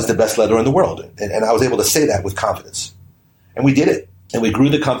and was the best leather in the world. And I was able to say that with confidence. And we did it. And we grew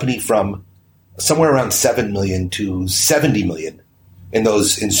the company from somewhere around $7 million to $70 million in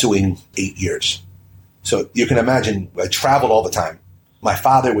those ensuing 8 years. So you can imagine I traveled all the time. My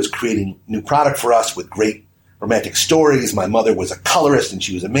father was creating new product for us with great romantic stories. My mother was a colorist and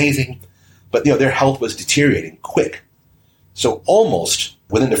she was amazing. But, their health was deteriorating quick. So almost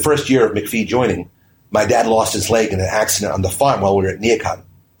within the first year of McPhee joining, my dad lost his leg in an accident on the farm while we were at Neocon.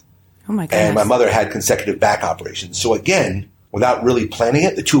 Oh, my goodness. And my mother had consecutive back operations. So again, without really planning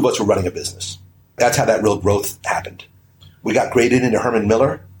it, the two of us were running a business. That's how that real growth happened. We got graded into Herman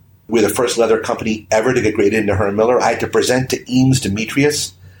Miller. We're the first leather company ever to get graded into Herman Miller. I had to present to Eames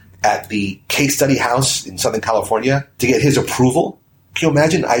Demetrius at the case study house in Southern California to get his approval. Can you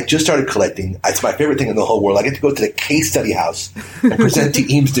imagine? I just started collecting. It's my favorite thing in the whole world. I get to go to the case study house and present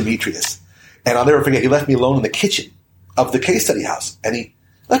to Eames Demetrius. And I'll never forget, he left me alone in the kitchen of the case study house. And he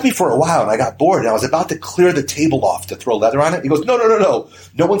left me for a while, and I got bored. And I was about to clear the table off to throw leather on it. He goes, no.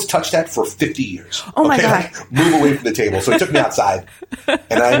 No one's touched that for 50 years. Oh, my God. Move away from the table. So he took me outside.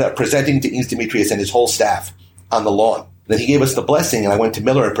 And I ended up presenting to Eames Demetrius and his whole staff on the lawn. Then he gave us the blessing, and I went to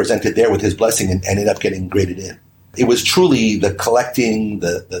Miller and presented there with his blessing and ended up getting graded in. It was truly the collecting,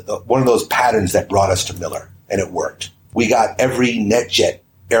 the one of those patterns that brought us to Miller, and it worked. We got every NetJet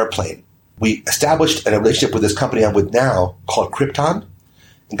airplane. We established a relationship with this company I'm with now called Krypton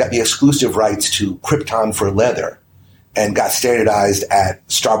and got the exclusive rights to Krypton for leather and got standardized at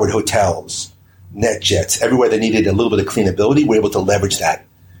Starboard hotels, NetJets, everywhere they needed a little bit of cleanability. We're able to leverage that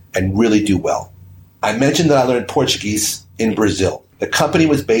and really do well. I mentioned that I learned Portuguese in Brazil. The company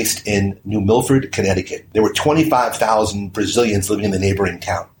was based in New Milford, Connecticut. There were 25,000 Brazilians living in the neighboring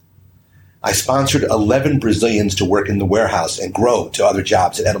town. I sponsored 11 Brazilians to work in the warehouse and grow to other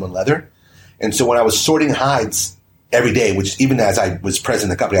jobs at Edelman Leather. And so when I was sorting hides every day, which even as I was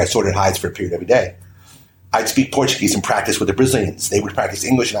president of the company, I sorted hides for a period every day, I'd speak Portuguese and practice with the Brazilians. They would practice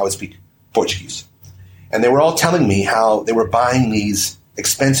English and I would speak Portuguese. And they were all telling me how they were buying these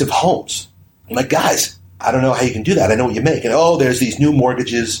expensive homes. I'm like, guys, I don't know how you can do that. I know what you make. And, there's these new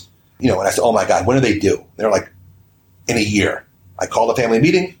mortgages, and I said, oh, my God, when do they due? They're like, in a year. I called a family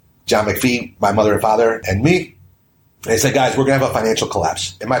meeting, John McPhee, my mother and father, and me. And I said, guys, we're going to have a financial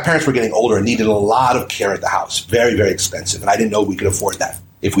collapse. And my parents were getting older and needed a lot of care at the house. Very, very expensive. And I didn't know we could afford that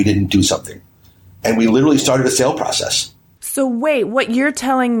if we didn't do something. And we literally started a sale process. So wait, what you're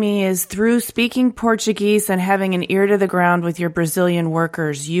telling me is through speaking Portuguese and having an ear to the ground with your Brazilian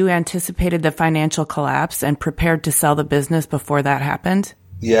workers, you anticipated the financial collapse and prepared to sell the business before that happened?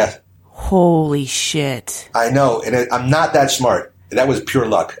 Yeah. Holy shit. I know. And I'm not that smart. That was pure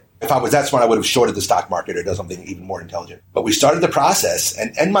luck. If I was that smart, I would have shorted the stock market or done something even more intelligent. But we started the process,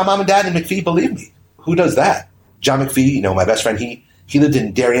 and my mom and dad and McPhee believed me. Who does that? John McPhee, my best friend, he lived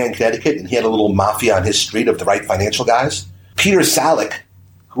in Darien, Connecticut, and he had a little mafia on his street of the right financial guys. Peter Salick,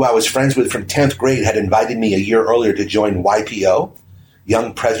 who I was friends with from 10th grade, had invited me a year earlier to join YPO,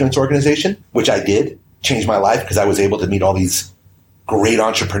 Young Presidents Organization, which I did. Changed my life because I was able to meet all these great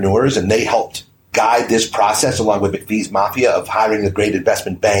entrepreneurs, and they helped guide this process along with McPhee's mafia of hiring a great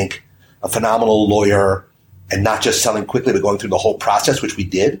investment bank, a phenomenal lawyer, and not just selling quickly, but going through the whole process, which we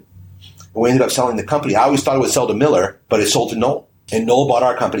did. And we ended up selling the company. I always thought it would sell to Miller, but it sold to Knoll. And Knoll bought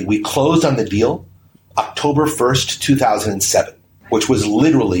our company. We closed on the deal October 1st, 2007, which was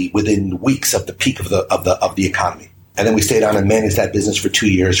literally within weeks of the peak of the economy. And then we stayed on and managed that business for 2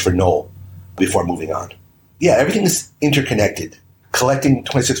 years for Knoll before moving on. Yeah, everything is interconnected. Collecting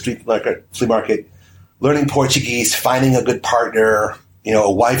 26th Street flea market, learning Portuguese, finding a good partner,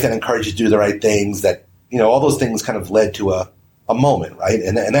 a wife that encourages you to do the right things, that, all those things kind of led to a moment, right?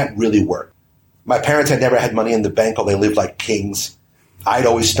 And that really worked. My parents had never had money in the bank, although they lived like kings. I'd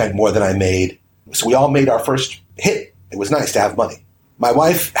always spent more than I made. So we all made our first hit. It was nice to have money. My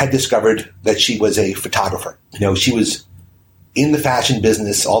wife had discovered that she was a photographer. She was in the fashion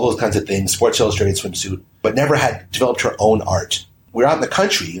business, all those kinds of things, Sports Illustrated swimsuit, but never had developed her own art. We're out in the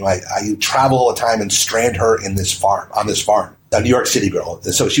country. I travel all the time and strand her on this farm, a New York City girl.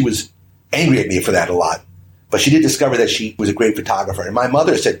 And so she was angry at me for that a lot. But she did discover that she was a great photographer. And my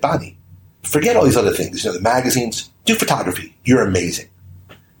mother said, Bonnie, forget all these other things. The magazines, do photography. You're amazing.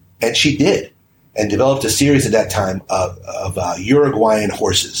 And she did, and developed a series at that time of Uruguayan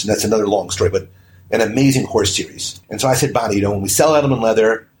horses. And that's another long story, but an amazing horse series. And so I said, Bonnie, when we sell Edelman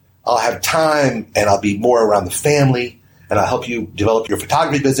Leather, I'll have time and I'll be more around the family. And I'll help you develop your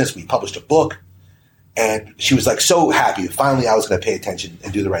photography business. We published a book. And she was so happy. Finally, I was going to pay attention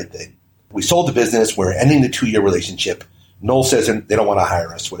and do the right thing. We sold the business. We're ending the 2-year relationship. Knoll says they don't want to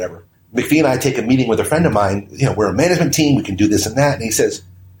hire us, whatever. McPhee and I take a meeting with a friend of mine. We're a management team. We can do this and that. And he says,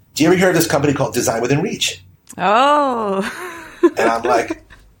 do you ever hear of this company called Design Within Reach? Oh. And I'm like,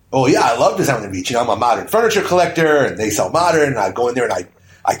 oh yeah, I love Design Within Reach. You know, I'm a modern furniture collector and they sell modern. And I go in there and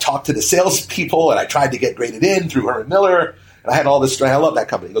I talked to the salespeople and I tried to get graded in through Herman Miller. And I had all this strength. I love that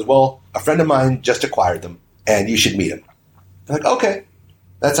company. He goes, well, a friend of mine just acquired them and you should meet him. I'm like, okay,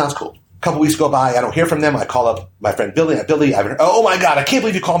 that sounds cool. A couple weeks go by. I don't hear from them. I call up my friend Billy. Billy, oh my God, I can't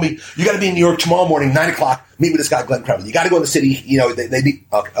believe you called me. You got to be in New York tomorrow morning, 9:00. Meet with this guy, Glenn Krevlin. You got to go in the city. You know, they need,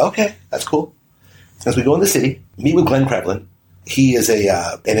 okay, that's cool. As we go in the city, meet with Glenn Krevlin. He is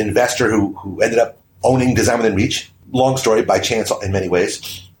an investor who ended up owning Design Within Reach. Long story, by chance in many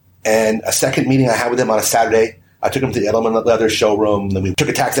ways. And a second meeting I had with him on a Saturday, I took him to the Edelman leather showroom. Then we took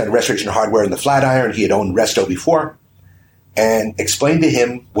a taxi down to Restoration Hardware in the Flatiron. He had owned Resto before. And explained to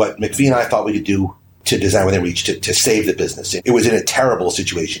him what McPhee and I thought we could do to Design Within Reach to save the business. It was in a terrible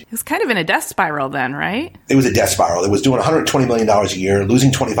situation. It was kind of in a death spiral then, right? It was a death spiral. It was doing $120 million a year,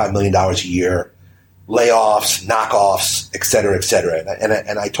 losing $25 million a year, layoffs, knockoffs, et cetera, et cetera.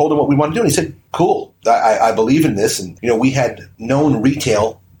 And I told him what we wanted to do. And he said, cool, I believe in this. And, you know, we had known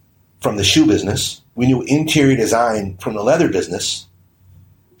retail from the shoe business. We knew interior design from the leather business.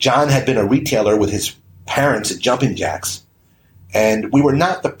 John had been a retailer with his parents at Jumping Jacks. And we were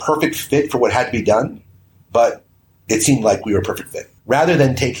not the perfect fit for what had to be done, but it seemed like we were a perfect fit. Rather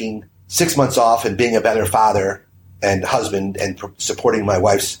than taking 6 months off and being a better father and husband and supporting my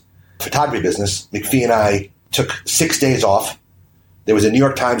wife's photography business, McPhee and I took 6 days off. There was a New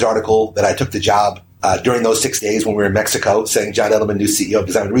York Times article that I took the job during those 6 days when we were in Mexico saying John Edelman, new CEO of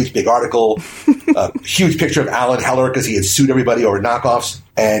Design Within Reach, big article, a huge picture of Alan Heller because he had sued everybody over knockoffs.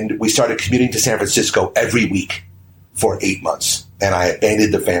 And we started commuting to San Francisco every week for 8 months. And I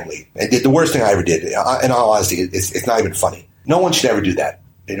abandoned the family and did the worst thing I ever did. In all honesty, it's not even funny. No one should ever do that,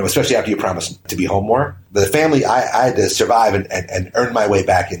 you know, especially after you promise to be home more. The family, I had to survive and earn my way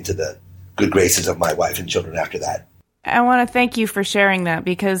back into the good graces of my wife and children after that. I want to thank you for sharing that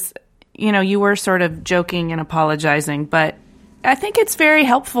because, you know, you were sort of joking and apologizing, but I think it's very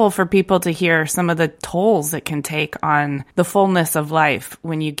helpful for people to hear some of the tolls it can take on the fullness of life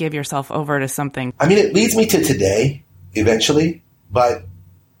when you give yourself over to something. I mean, it leads me to today, eventually, but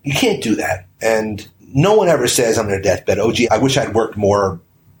you can't do that. And no one ever says on their deathbed, oh, gee, I wish I'd worked more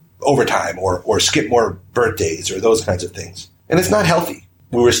overtime or skipped more birthdays or those kinds of things. And it's not healthy.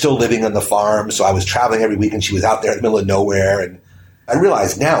 We were still living on the farm, so I was traveling every week and she was out there in the middle of nowhere. And I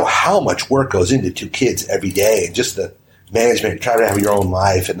realize now how much work goes into 2 kids every day and just the management, trying to have your own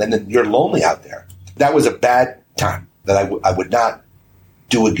life, and then you're lonely out there. That was a bad time that I would not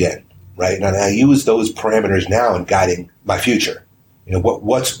do again, right? And I use those parameters now in guiding my future. You know,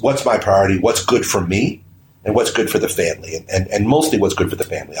 what's my priority, what's good for me, and what's good for the family, and mostly what's good for the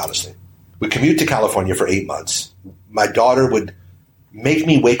family, honestly. We commute to California for 8 months. My daughter would make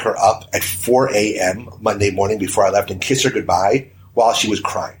me wake her up at 4 a.m. Monday morning before I left and kiss her goodbye while she was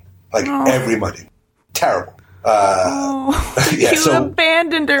crying, like every Monday. Terrible. Yeah, you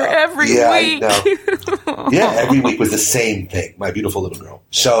abandoned her every week. Yeah, every week was the same thing. My beautiful little girl.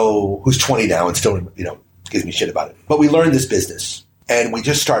 So, who's 20 now and still, you know, gives me shit about it. But we learned this business and we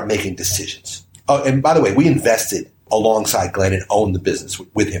just started making decisions. Oh, and by the way, we invested alongside Glenn and owned the business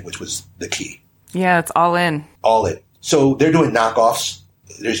with him, which was the key. Yeah, it's all in. All in. So they're doing knockoffs.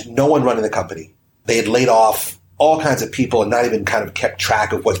 There's no one running the company. They had laid off all kinds of people and not even kind of kept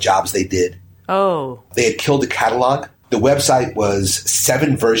track of what jobs they did. Oh. They had killed the catalog. The website was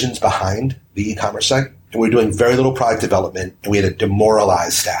 7 versions behind the e-commerce site. And we were doing very little product development, and we had a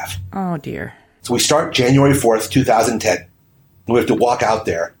demoralized staff. Oh, dear. So we start January 4th, 2010. And we have to walk out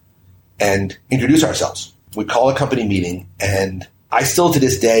there and introduce ourselves. We call a company meeting, and I still, to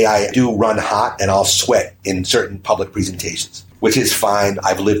this day, I do run hot, and I'll sweat in certain public presentations, which is fine.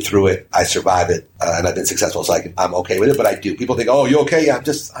 I've lived through it. I survive it, and I've been successful, so I'm okay with it, but I do. People think, oh, you okay? Yeah,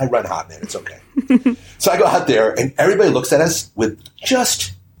 I run hot, man. It's okay. So I go out there, and everybody looks at us with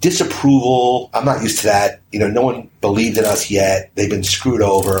just disapproval. I'm not used to that. You know, no one believed in us yet. They've been screwed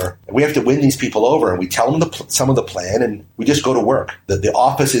over. And we have to win these people over, and we tell them some of the plan, and we just go to work. The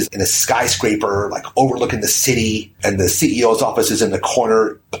office is in a skyscraper, like overlooking the city, and the CEO's office is in the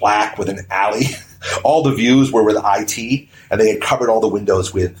corner, black with an alley. All the views were with IT, and they had covered all the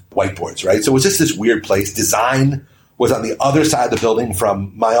windows with whiteboards, right? So it was just this weird place. Design was on the other side of the building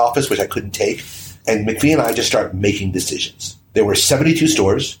from my office, which I couldn't take. And McPhee and I just started making decisions. There were 72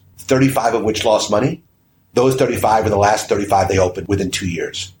 stores, 35 of which lost money. Those 35 were the last 35 they opened within 2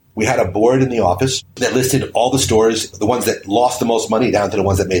 years. We had a board in the office that listed all the stores, the ones that lost the most money down to the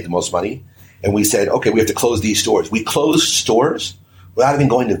ones that made the most money. And we said, okay, we have to close these stores. We closed stores without even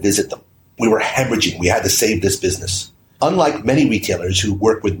going to visit them. We were hemorrhaging. We had to save this business. Unlike many retailers who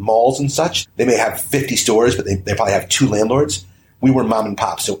work with malls and such, they may have 50 stores, but they probably have 2 landlords. we were mom and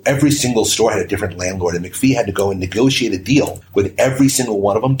pop. So every single store had a different landlord, and McPhee had to go and negotiate a deal with every single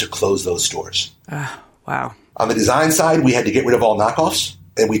one of them to close those stores. Wow. On the design side, we had to get rid of all knockoffs,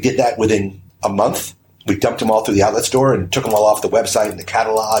 and we did that within a month. We dumped them all through the outlet store and took them all off the website and the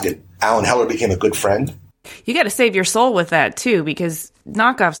catalog, and Alan Heller became a good friend. You got to save your soul with that, too, because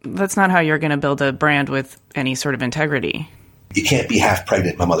knockoffs, that's not how you're going to build a brand with any sort of integrity. You can't be half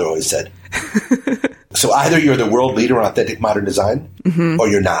pregnant, my mother always said. So either you're the world leader in authentic modern design, or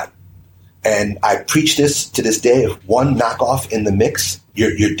you're not. And I preach this to this day. If one knockoff in the mix,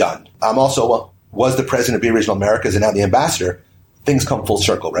 you're done. I'm also was the president of Be Original Americas and now the ambassador. Things come full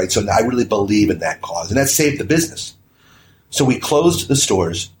circle, right? So I really believe in that cause, and that saved the business. So we closed the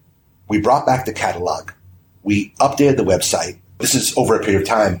stores. We brought back the catalog. We updated the website. This is over a period of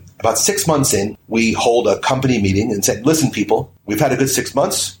time. About 6 months in, we hold a company meeting and said, listen, people, we've had a good 6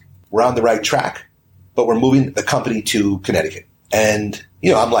 months. We're on the right track, but we're moving the company to Connecticut. And,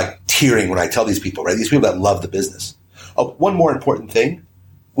 I'm like tearing when I tell these people, right? These people that love the business. One more important thing.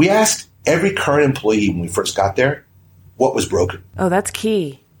 We asked every current employee when we first got there what was broken. Oh, that's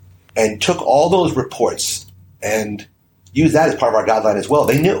key. And took all those reports and used that as part of our guideline as well.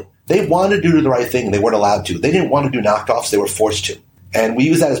 They knew. They wanted to do the right thing, and they weren't allowed to. They didn't want to do knockoffs. They were forced to. And we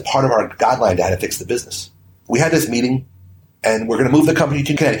used that as part of our guideline to how to fix the business. We had this meeting, and we're going to move the company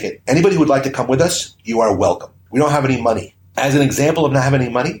to Connecticut. Anybody who would like to come with us, you are welcome. We don't have any money. As an example of not having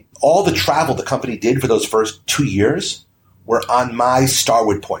any money, all the travel the company did for those first 2 years were on my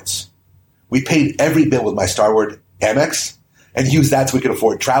Starwood points. We paid every bill with my Starwood Amex and used that so we could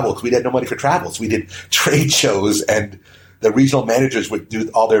afford travel because we had no money for travel. So we did trade shows, and the regional managers would do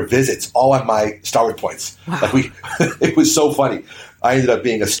all their visits all on my Starwood points. Wow. It was so funny. I ended up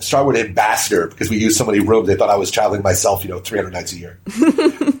being a Starwood ambassador because we used so many rooms. They thought I was traveling myself, 300 nights a year.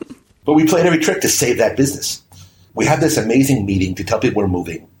 But we played every trick to save that business. We had this amazing meeting to tell people we're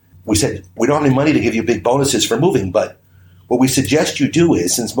moving. We said, we don't have any money to give you big bonuses for moving, but what we suggest you do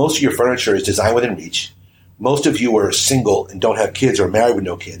is, since most of your furniture is designed within reach, most of you are single and don't have kids or married with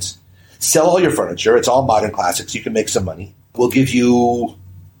no kids, sell all your furniture. It's all modern classics. You can make some money. We'll give you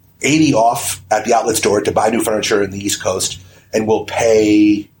 $80 off at the outlet store to buy new furniture in the East Coast, and we'll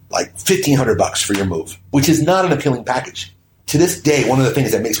pay like $1,500 for your move, which is not an appealing package. To this day, one of the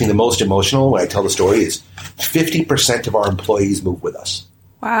things that makes me the most emotional when I tell the story is 50% of our employees move with us.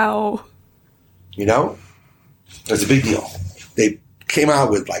 Wow. It's a big deal. They came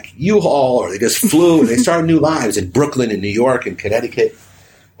out with like U-Haul, or they just flew and they started new lives in Brooklyn and New York and Connecticut,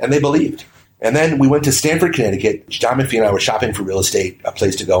 and they believed. And then we went to Stamford, Connecticut. John McPhee and I were shopping for real estate, a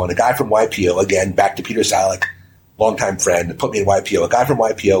place to go, and a guy from YPO, again, back to Peter Salek, longtime friend, put me in YPO. A guy from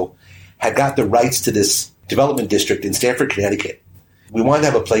YPO had got the rights to this development district in Stamford, Connecticut. We wanted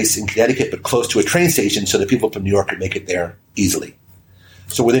to have a place in Connecticut but close to a train station so that people from New York could make it there easily.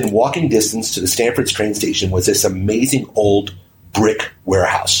 So within walking distance to the Stamford's train station was this amazing old brick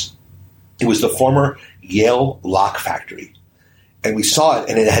warehouse. It was the former Yale lock factory. And we saw it,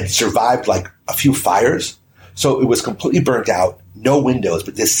 and it had survived like a few fires. So it was completely burnt out, no windows,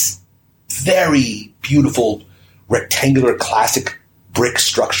 but this very beautiful rectangular classic brick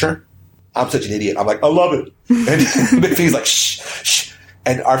structure. I'm such an idiot. I'm like, I love it. And McPhee's like, shh.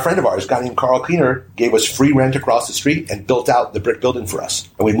 And our friend of ours, a guy named Carl Keener, gave us free rent across the street and built out the brick building for us.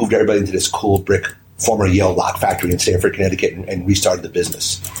 And we moved everybody into this cool brick former Yale lock factory in Stamford, Connecticut, and restarted the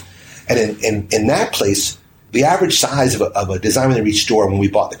business. And in that place, the average size of a design within reach store when we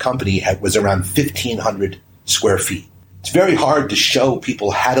bought the company was around 1,500 square feet. It's very hard to show people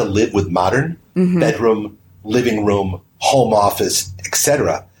how to live with modern bedroom, living room, home office,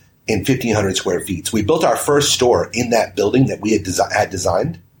 etc. in 1,500 square feet. So we built our first store in that building that we had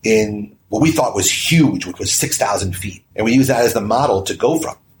designed in what we thought was huge, which was 6,000 feet. And we used that as the model to go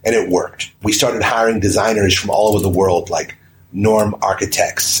from. And it worked. We started hiring designers from all over the world, like Norm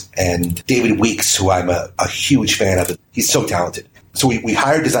Architects and David Weeks, who I'm a huge fan of. He's so talented. So we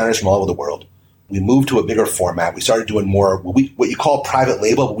hired designers from all over the world. We moved to a bigger format. We started doing more what you call private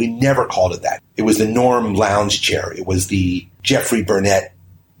label, but we never called it that. It was the Norm lounge chair. It was the Jeffrey Burnett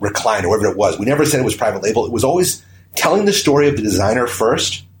recliner, whatever it was. We never said it was private label. It was always telling the story of the designer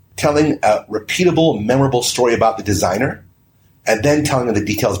first, telling a repeatable, memorable story about the designer, and then telling them the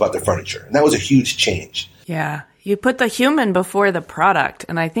details about the furniture. And that was a huge change. Yeah. You put the human before the product,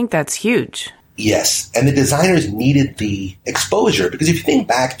 and I think that's huge. Yes. And the designers needed the exposure, because if you think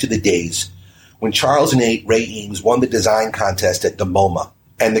back to the days when Charles and Ray Eames won the design contest at the MoMA,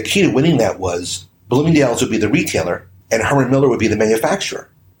 and the key to winning that was Bloomingdale's would be the retailer and Herman Miller would be the manufacturer.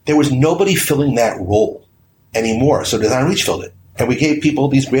 There was nobody filling that role anymore, so Design Reach filled it. And we gave people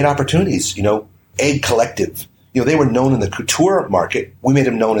these great opportunities, Egg Collective, They were known in the couture market. We made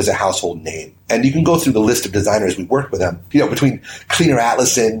them known as a household name. And you can go through the list of designers we worked with them, between Cleaner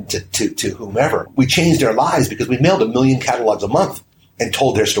Atlason to whomever. We changed their lives because we mailed 1 million catalogs a month and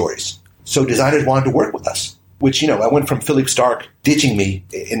told their stories. So designers wanted to work with us, which, I went from Philippe Starck ditching me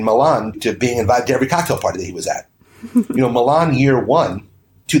in Milan to being invited to every cocktail party that he was at. Milan year 1,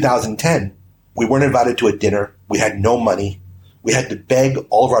 2010, we weren't invited to a dinner. We had no money. We had to beg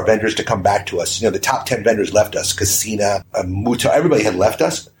all of our vendors to come back to us. The top 10 vendors left us. Casina, Muto, everybody had left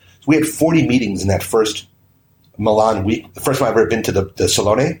us. So we had 40 meetings in that first Milan week, the first time I've ever been to the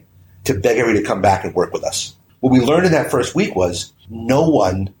Salone, to beg everybody to come back and work with us. What we learned in that first week was no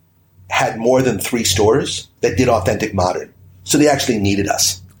one had more than 3 stores that did authentic modern. So they actually needed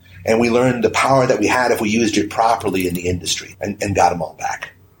us. And we learned the power that we had if we used it properly in the industry and got them all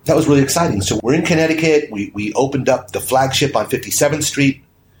back. That was really exciting. So we're in Connecticut. We opened up the flagship on 57th Street.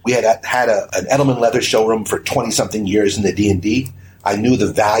 We had an Edelman leather showroom for 20-something years in the D&D. I knew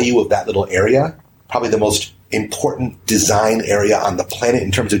the value of that little area, probably the most important design area on the planet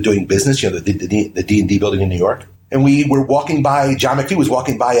in terms of doing business, the D&D building in New York. And we were walking by, John McPhee was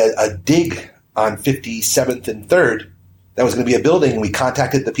walking by a dig on 57th and 3rd. That was going to be a building. And we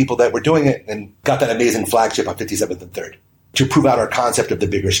contacted the people that were doing it and got that amazing flagship on 57th and 3rd. To prove out our concept of the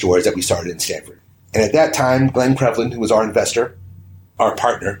bigger stores that we started in Stanford. And at that time, Glenn Krevlin, who was our investor, our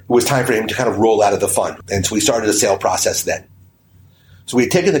partner, it was time for him to kind of roll out of the fund. And so we started a sale process then. So we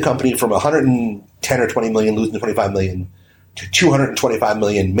had taken the company from 110 or 20 million, losing 25 million, to 225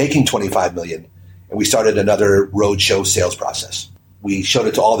 million, making 25 million. And we started another roadshow sales process. We showed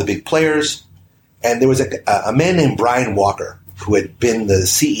it to all the big players. And there was a man named Brian Walker, who had been the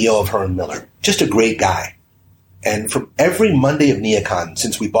CEO of Herman Miller. Just a great guy. And from every Monday of Neocon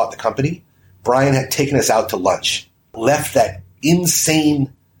since we bought the company, Brian had taken us out to lunch, left that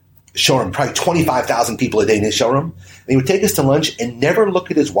insane showroom, probably 25,000 people a day in his showroom. And he would take us to lunch and never look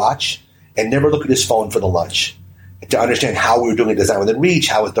at his watch and never look at his phone for the lunch to understand how we were doing design within reach,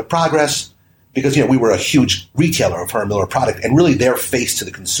 how was the progress. Because, we were a huge retailer of Herman Miller product and really their face to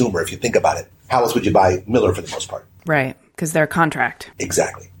the consumer, if you think about it. How else would you buy Miller for the most part? Right, because they're contract.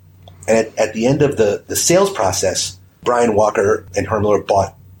 Exactly. And at the end of the sales process, Brian Walker and Herman Miller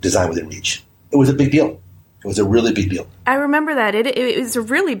bought Design Within Reach. It was a big deal. It was a really big deal. I remember that. It was a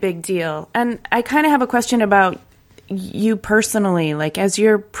really big deal. And I kind of have a question about you personally. Like, as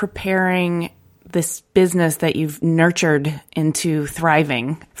you're preparing this business that you've nurtured into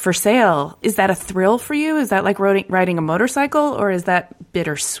thriving for sale, is that a thrill for you? Is that like riding a motorcycle, or is that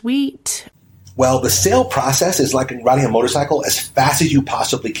bittersweet? Well, the sale process is like riding a motorcycle as fast as you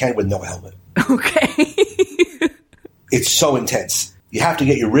possibly can with no helmet. Okay. It's so intense. You have to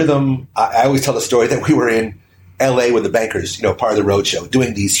get your rhythm. I always tell the story that we were in L.A. with the bankers, part of the roadshow,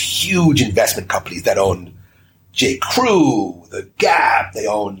 doing these huge investment companies that own J. Crew, The Gap, they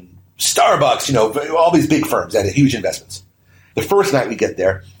own Starbucks, all these big firms that had huge investments. The first night we get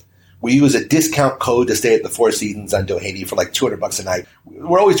there, we use a discount code to stay at the Four Seasons on Doheny for like $200 a night.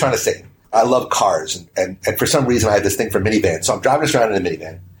 We're always trying to save. I love cars, and for some reason I have this thing for minivans. So I'm driving us around in a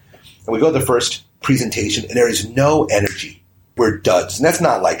minivan, and we go to the first presentation, and there is no energy. We're duds, and that's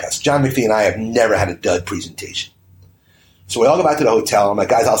not like us. John McPhee and I have never had a dud presentation. So we all go back to the hotel. I'm like,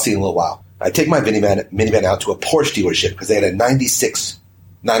 guys, I'll see you in a little while. I take my minivan out to a Porsche dealership because they had a 96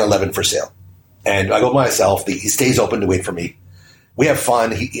 911 for sale. And I go by myself. He stays open to wait for me. We have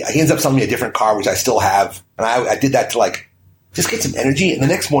fun. He ends up selling me a different car, which I still have. And I did that to like just get some energy. And the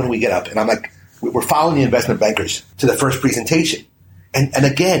next morning we get up and I'm like, we're following the investment bankers to the first presentation. And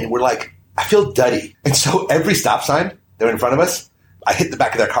again, we're like, I feel duddy. And so every stop sign they're in front of us, I hit the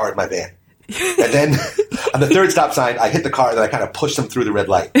back of their car with my van. And then on the third stop sign, I hit the car and I kind of push them through the red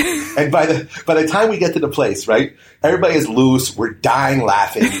light. And by the time we get to the place, right, everybody is loose. We're dying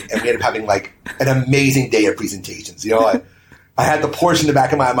laughing. And we end up having like an amazing day of presentations. You know, I had the Porsche in the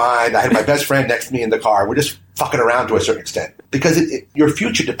back of my mind. I had my best friend next to me in the car. We're just fucking around to a certain extent. Because your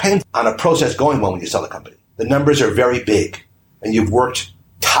future depends on a process going well when you sell a company. The numbers are very big. And you've worked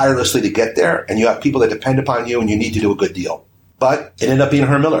tirelessly to get there. And you have people that depend upon you and you need to do a good deal. But it ended up being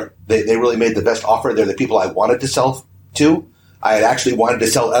Herman Miller. They really made the best offer. They're the people I wanted to sell to. I had actually wanted to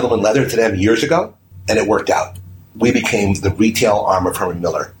sell Edelman leather to them years ago, and it worked out. We became the retail arm of Herman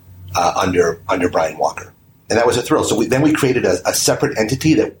Miller under Brian Walker. And that was a thrill. So we created a separate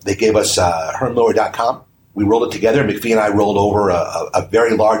entity that they gave us HermanMiller.com. We rolled it together. McPhee and I rolled over a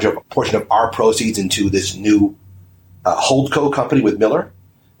very large portion of our proceeds into this new holdco company with Miller.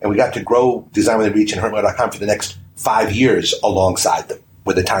 And we got to grow Design Within Reach and HermanMiller.com for the next 5 years alongside them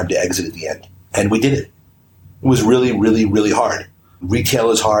with the time to exit at the end. And we did it. It was really, really, really hard. Retail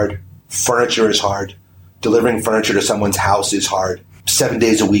is hard. Furniture is hard. delivering furniture to someone's house is hard. 7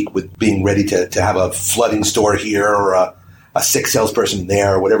 days a week with being ready to have a flooding store here or a sick salesperson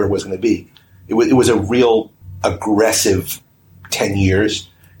there or whatever it was going to be. It was a real aggressive 10 years.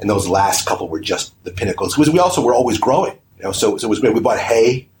 And those last couple were just the pinnacles. Because we also were always growing. So it was great. We bought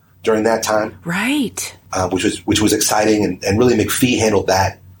hay during that time. Right. Which was exciting. And really McPhee handled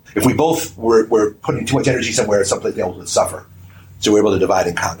that. If we both were putting too much energy somewhere, someplace else would suffer. So we were able to divide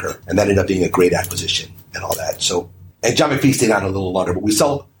and conquer. And that ended up being a great acquisition and all that. And John McPhee stayed on a little longer. But we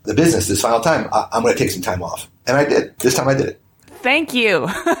sold the business this final time. I'm going to take some time off. And I did. This time I did it. Thank you.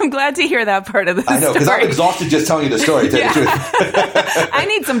 I'm glad to hear that part of the story. I know, because I'm exhausted just telling you the story, to tell you the truth. I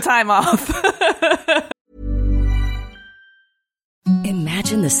need some time off.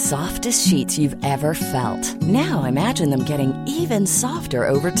 Imagine the softest sheets you've ever felt. Now imagine them getting even softer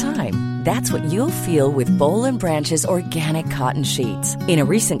over time. That's what you'll feel with Boll & Branch's organic cotton sheets. In a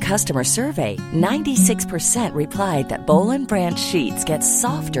recent customer survey, 96% replied that Boll & Branch sheets get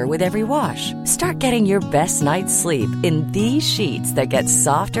softer with every wash. Start getting your best night's sleep in these sheets that get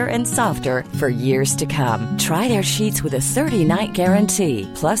softer and softer for years to come. Try their sheets with a 30-night guarantee.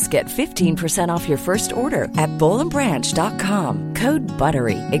 Plus, get 15% off your first order at bollandbranch.com. Code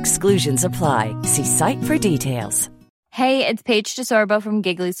BUTTERY. Exclusions apply. See site for details. Hey, it's Paige DeSorbo from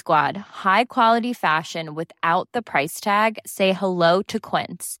Giggly Squad. High quality fashion without the price tag. Say hello to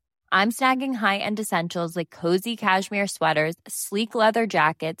Quince. I'm snagging high-end essentials like cozy cashmere sweaters, sleek leather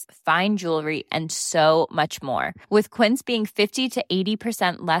jackets, fine jewelry, and so much more. With Quince being 50 to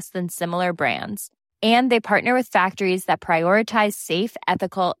 80% less than similar brands. And they partner with factories that prioritize safe,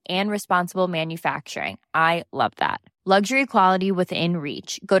 ethical, and responsible manufacturing. I love that. Luxury quality within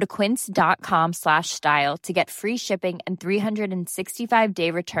reach. Go to quince.com/style to get free shipping and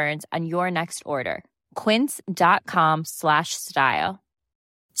 365-day returns on your next order. Quince.com/style.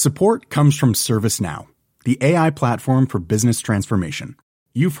 Support comes from ServiceNow, the AI platform for business transformation.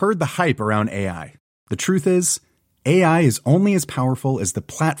 You've heard the hype around AI. The truth is, AI is only as powerful as the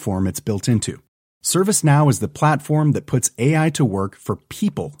platform it's built into. ServiceNow is the platform that puts AI to work for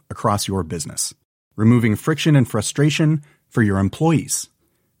people across your business, removing friction and frustration for your employees,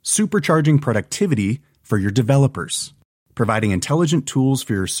 supercharging productivity for your developers, providing intelligent tools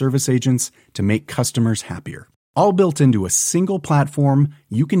for your service agents to make customers happier, all built into a single platform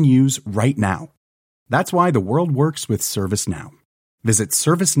you can use right now. That's why the world works with ServiceNow. Visit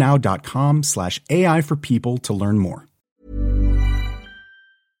servicenow.com/AI for people to learn more.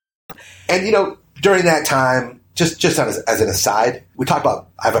 And, during that time, just as an aside, we talked about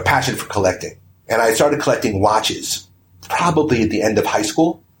I have a passion for collecting. And I started collecting watches probably at the end of high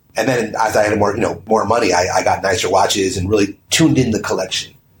school. And then as I had more money, I got nicer watches and really tuned in the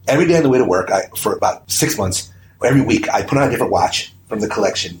collection. Every day on the way to work, for about 6 months, every week, I put on a different watch from the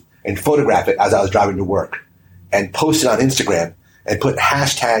collection and photograph it as I was driving to work and post it on Instagram and put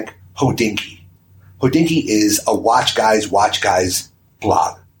hashtag Hodinkee. Hodinkee is a watch guys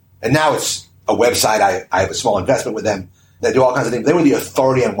blog. And now it's a website. I have a small investment with them. They do all kinds of things. They were the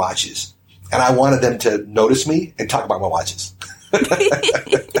authority on watches. And I wanted them to notice me and talk about my watches.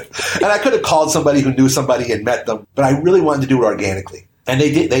 And I could have called somebody who knew somebody and met them, but I really wanted to do it organically. And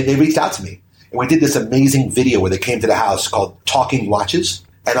they did. They reached out to me. And we did this amazing video where they came to the house called Talking Watches.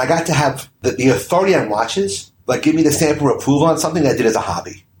 And I got to have the authority on watches, like give me the stamp of approval on something I did as a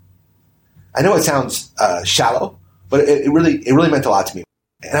hobby. I know it sounds shallow, but it really meant a lot to me.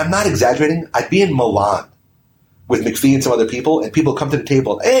 And I'm not exaggerating. I'd be in Milan with McPhee and some other people, and people come to the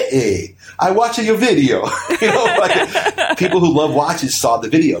table, hey, I watched your video. Like people who love watches saw the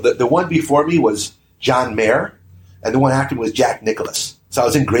video. The one before me was John Mayer, and the one after me was Jack Nicklaus. So I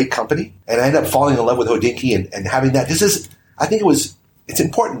was in great company, and I ended up falling in love with Hodinkee and having that. I think it's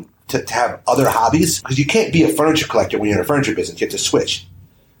important to have other hobbies, because you can't be a furniture collector when you're in a furniture business. You have to switch.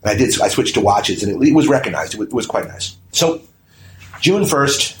 And I switched to watches, and it was recognized. It was quite nice. So June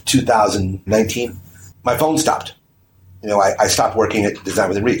 1st, 2019, my phone stopped. I stopped working at Design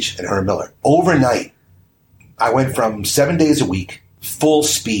Within Reach and Herman Miller. Overnight, I went from 7 days a week, full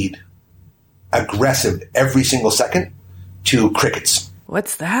speed, aggressive every single second, to crickets.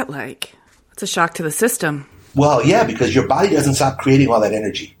 What's that like? It's a shock to the system. Well, yeah, because your body doesn't stop creating all that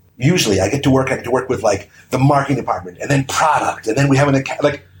energy. Usually, I get to work with like the marketing department, and then product, and then we have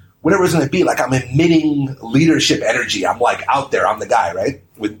whatever it's going to be. Like I'm emitting leadership energy. I'm like out there. I'm the guy, right?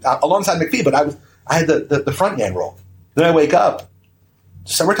 Alongside McPhee, but I had the front man role. Then I wake up,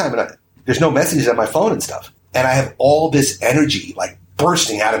 summertime, and there's no messages on my phone and stuff. And I have all this energy like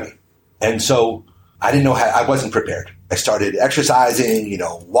bursting out of me. And so I didn't know I wasn't prepared. I started exercising,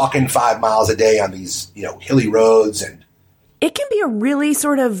 walking 5 miles a day on these, hilly roads. And it can be a really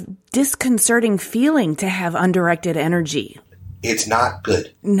sort of disconcerting feeling to have undirected energy. It's not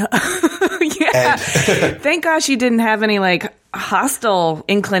good. No. Yeah. Thank gosh you didn't have any like hostile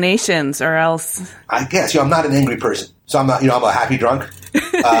inclinations or else. I guess, I'm not an angry person. So I'm not, I'm a happy drunk.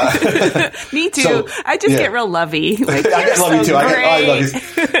 Me too. So, I just get real lovey. Like, I get lovey too. I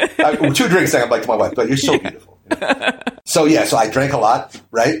love you. 2 drinks, I'm like to my wife, but you're so beautiful. So I drank a lot,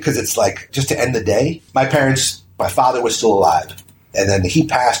 right? Because it's like just to end the day. My father was still alive. And then he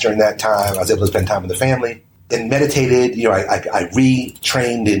passed during that time. I was able to spend time with the family and meditated. I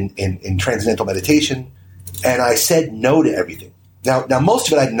retrained in transcendental meditation, and I said no to everything. Now most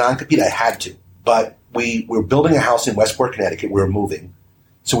of it I non-compete. I had to, but we were building a house in Westport, Connecticut. We were moving.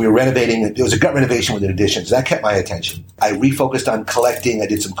 So we were renovating. It was a gut renovation with an addition. So that kept my attention. I refocused on collecting. I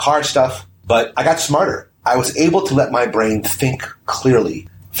did some car stuff, but I got smarter. I was able to let my brain think clearly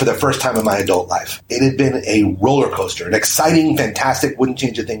for the first time in my adult life. It had been a roller coaster, an exciting, fantastic, wouldn't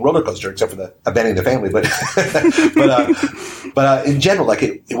change a thing roller coaster, except for the abandoning the family. But in general, like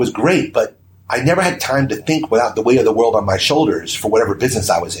it was great, but I never had time to think without the weight of the world on my shoulders for whatever business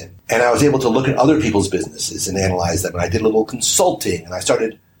I was in. And I was able to look at other people's businesses and analyze them. And I did a little consulting, and I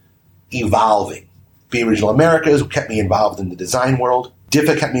started evolving. Be Original Americas kept me involved in the design world.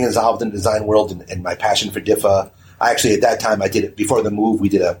 DIFA kept me involved in the design world and my passion for DIFA. I actually, at that time, I did it before the move. We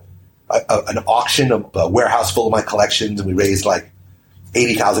did an auction, a warehouse full of my collections, and we raised like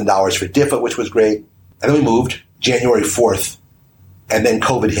 $80,000 for DIFA, which was great. And then we moved January 4th, and then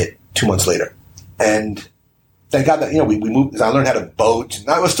COVID hit 2 months later. And thank God that, we moved. I learned how to boat. And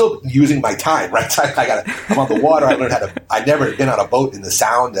I was still using my time, right? So I'm on the water. I'd never been on a boat in the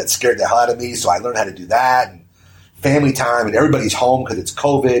Sound. That scared the hell out of me. So I learned how to do that, and family time, and everybody's home because it's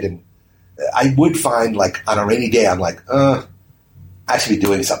COVID. And I would find, like, on a rainy day, I'm like, I should be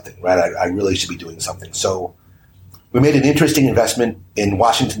doing something, right? I really should be doing something. So we made an interesting investment in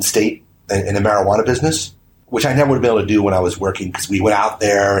Washington State in the marijuana business, which I never would have been able to do when I was working, because we went out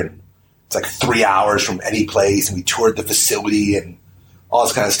there and it's like 3 hours from any place, and we toured the facility and all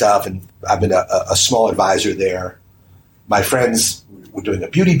this kind of stuff. And I've been a small advisor there. My friends were doing a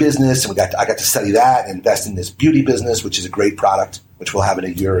beauty business, and I got to study that and invest in this beauty business, which is a great product, which we'll have in a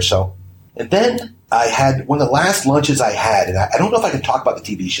year or so. And then I had one of the last lunches I had, and I don't know if I can talk about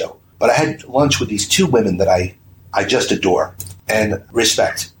the TV show, but I had lunch with these 2 women that I just adore and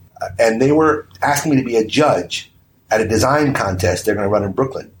respect. And they were asking me to be a judge at a design contest they're going to run in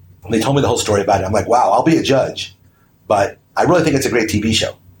Brooklyn. And they told me the whole story about it. I'm like, wow, I'll be a judge, but I really think it's a great TV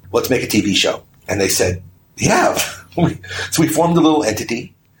show. Let's make a TV show. And they said, yeah. So we formed a little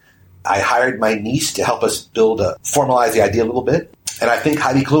entity. I hired my niece to help us formalize the idea a little bit. And I think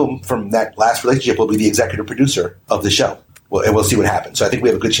Heidi Klum from that last relationship will be the executive producer of the show. And we'll see what happens. So I think we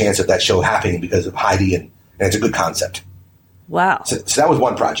have a good chance of that show happening because of Heidi, and it's a good concept. Wow. So that was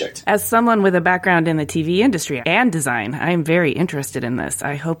one project. As someone with a background in the TV industry and design, I am very interested in this.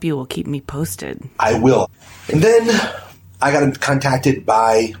 I hope you will keep me posted. I will. And then I got contacted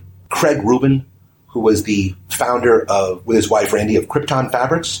by Craig Rubin, who was the founder with his wife Randy, of Krypton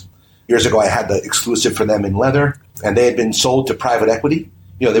Fabrics. Years ago, I had the exclusive for them in leather, and they had been sold to private equity.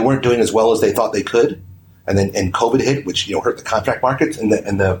 They weren't doing as well as they thought they could. And then COVID hit, which hurt the contract markets. And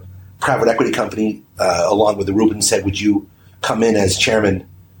the private equity company, along with the Rubin, said, would you come in as chairman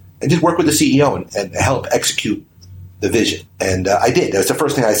and just work with the CEO and help execute the vision? And I did. That was the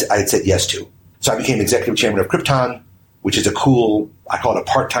first thing I had said yes to. So I became executive chairman of Krypton, which is a cool, I call it a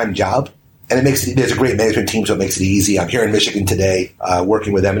part-time job. And there's a great management team, so it makes it easy. I'm here in Michigan today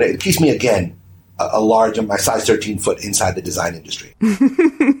working with them. And it keeps me, again, my size 13 foot inside the design industry.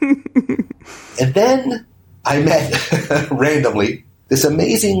 And then I met, randomly, this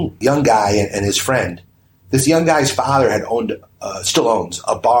amazing young guy and his friend. This young guy's father had still owns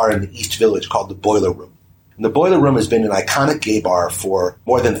a bar in the East Village called the Boiler Room. And the Boiler Room has been an iconic gay bar for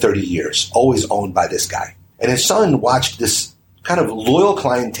more than 30 years, always owned by this guy. And his son watched this kind of loyal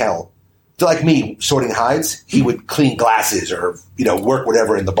clientele. So like me, sorting hides, he would clean glasses or, work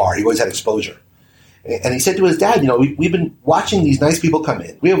whatever in the bar. He always had exposure. And he said to his dad, we've been watching these nice people come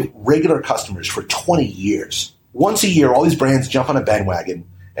in. We have regular customers for 20 years. Once a year, all these brands jump on a bandwagon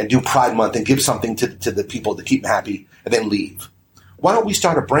and do Pride Month and give something to the people to keep them happy and then leave. Why don't we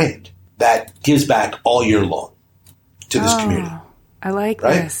start a brand that gives back all year long to this community? I like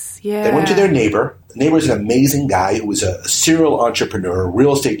right? this. Yeah. They went to their neighbor. The neighbor is an amazing guy who was a serial entrepreneur, a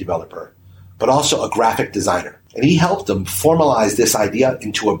real estate developer, but also a graphic designer. And he helped them formalize this idea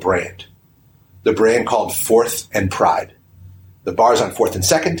into a brand. The brand called 4th and Pride. The bar's on 4th and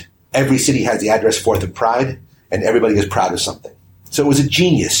 2nd. Every city has the address 4th and Pride, and everybody is proud of something. So it was a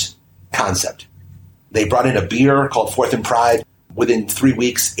genius concept. They brought in a beer called Fourth and Pride. Within 3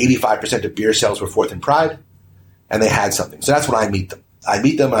 weeks, 85% of beer sales were Fourth and Pride, and they had something. So that's when I meet them. I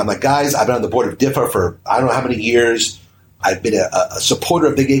meet them, and I'm like, guys, I've been on the board of DIFA for I don't know how many years. I've been a supporter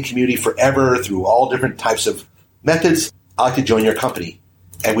of the gay community forever through all different types of methods. I'd like to join your company.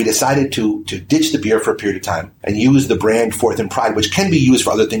 And we decided to ditch the beer for a period of time and use the brand Fourth and Pride, which can be used for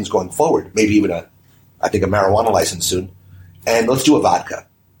other things going forward, maybe even a marijuana license soon. And let's do a vodka.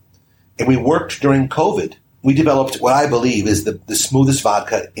 And we worked during COVID. We developed what I believe is the smoothest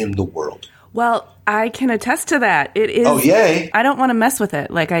vodka in the world. Well, I can attest to that. It is. Oh, yay. I don't want to mess with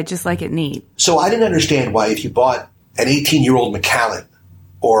it. Like, I just like it neat. So I didn't understand why if you bought an 18-year-old Macallan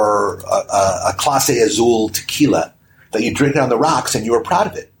or a Clase Azul tequila that you drink it on the rocks and you were proud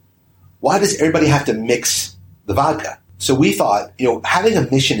of it. Why does everybody have to mix the vodka? So we thought, having a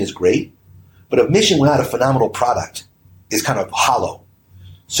mission is great, but a mission without a phenomenal product is kind of hollow.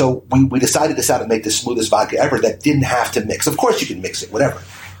 So we decided to out and make the smoothest vodka ever that didn't have to mix. Of course you can mix it, whatever.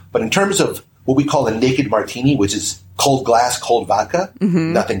 But in terms of what we call a naked martini, which is cold glass, cold vodka,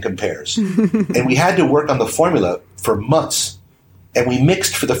 nothing compares. And we had to work on the formula for months. And we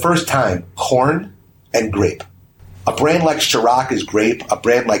mixed for the first time corn and grape. A brand like Ciroc is grape. A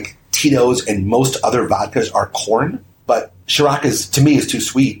brand like Tito's and most other vodkas are corn. But Ciroc to me is too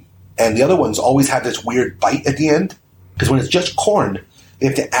sweet. And the other ones always have this weird bite at the end. Because when it's just corn, they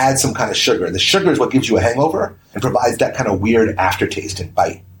have to add some kind of sugar. The sugar is what gives you a hangover and provides that kind of weird aftertaste and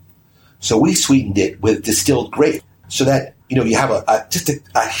bite. So we sweetened it with distilled grape so that, you have just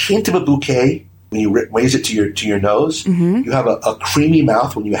a hint of a bouquet when you raise it to your nose. Mm-hmm. You have a creamy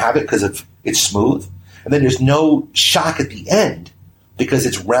mouth when you have it because it's smooth. And then there's no shock at the end because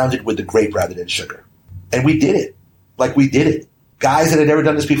it's rounded with the grape rather than sugar. And we did it. We did it. Guys that had never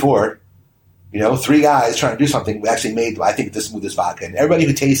done this before, 3 guys trying to do something, we actually made, I think, the smoothest vodka. And everybody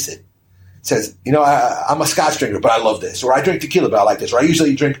who tastes it says, I'm a Scotch drinker, but I love this. Or I drink tequila, but I like this. Or I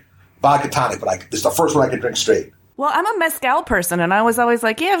usually drink vodka tonic, but this is the first one I can drink straight. Well, I'm a mezcal person, and I was always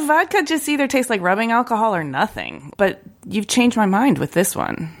like, yeah, vodka just either tastes like rubbing alcohol or nothing. But you've changed my mind with this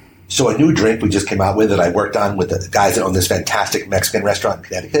one. So a new drink we just came out with that I worked on with the guys that own this fantastic Mexican restaurant in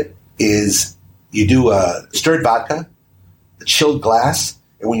Connecticut is you do a stirred vodka, a chilled glass,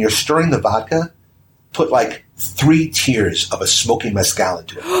 and when you're stirring the vodka, put 3 tiers of a smoky mezcal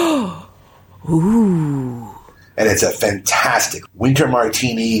into it. Ooh. And it's a fantastic winter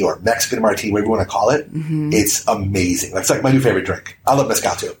martini or Mexican martini, whatever you want to call it. Mm-hmm. It's amazing. It's my new favorite drink. I love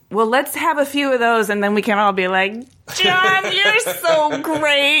mezcal too. Well, let's have a few of those and then we can all be like, John, you're so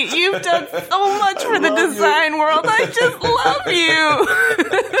great. You've done so much for the design world. I just love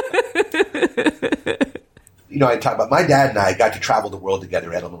you. I talk about my dad and I got to travel the world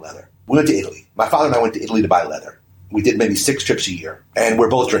together at Edelman Leather. We went to Italy. My father and I went to Italy to buy leather. We did maybe 6 trips a year. And we're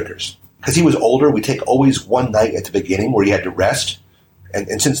both drinkers. Because he was older, we take always one night at the beginning where he had to rest.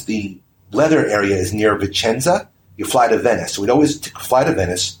 And since the leather area is near Vicenza, you fly to Venice. So we'd always fly to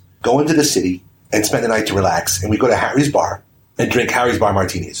Venice, go into the city, and spend the night to relax. And we go to Harry's Bar and drink Harry's Bar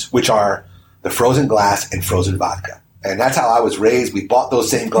martinis, which are the frozen glass and frozen vodka. And that's how I was raised. We bought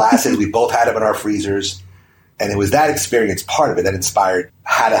those same glasses. We both had them in our freezers. And it was that experience, part of it, that inspired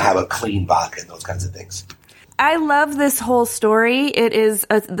how to have a clean vodka and those kinds of things. I love this whole story. It is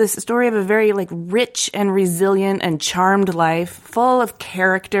this story of a very rich and resilient and charmed life, full of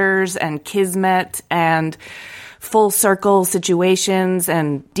characters and kismet and full circle situations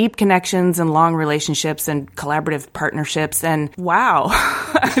and deep connections and long relationships and collaborative partnerships. And wow,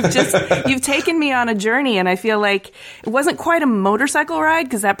 you've taken me on a journey, and I feel like it wasn't quite a motorcycle ride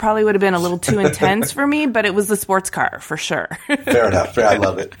because that probably would have been a little too intense for me, but it was the sports car for sure. Fair enough. I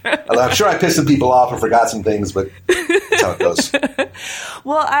love it. I'm sure I pissed some people off or forgot some things, but that's how it goes.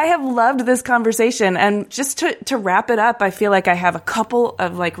 Well, I have loved this conversation, and just to wrap it up, I feel like I have a couple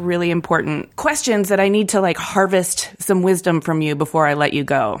of really important questions that I need to harvest some wisdom from you before I let you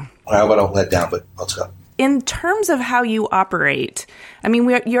go. I hope I don't let down, but let's go. In terms of how you operate, I mean,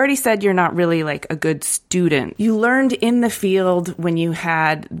 you already said you're not really a good student. You learned in the field when you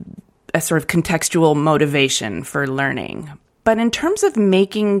had a sort of contextual motivation for learning. But in terms of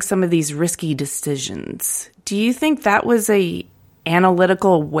making some of these risky decisions, do you think that was a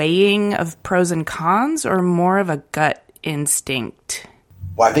analytical weighing of pros and cons or more of a gut instinct?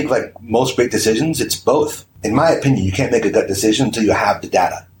 Well, I think most great decisions, it's both. In my opinion, you can't make a gut decision until you have the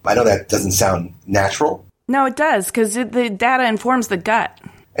data. I know that doesn't sound natural. No, it does, because the data informs the gut.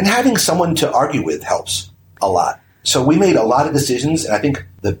 And having someone to argue with helps a lot. So we made a lot of decisions, and I think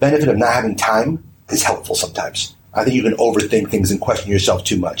the benefit of not having time is helpful sometimes. I think you can overthink things and question yourself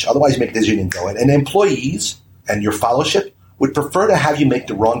too much. Otherwise, you make a decision and go in. And employees and your fellowship would prefer to have you make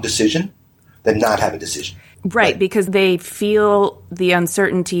the wrong decision than not have a decision. Right, because they feel the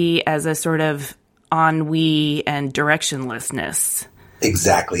uncertainty as a sort of ennui and directionlessness.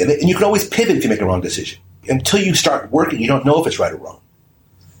 Exactly. And you can always pivot if you make a wrong decision. Until you start working, you don't know if it's right or wrong.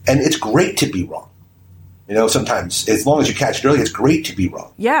 And it's great to be wrong. Sometimes, as long as you catch it early, it's great to be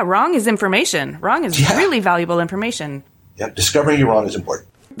wrong. Yeah, wrong is information. Wrong is really valuable information. Yeah, discovering you're wrong is important.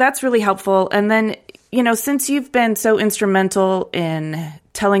 That's really helpful. And then, since you've been so instrumental in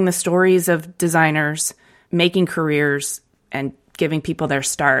telling the stories of designers, making careers, and giving people their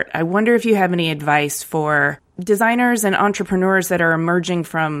start, I wonder if you have any advice for designers and entrepreneurs that are emerging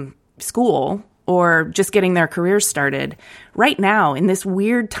from school or just getting their careers started right now in this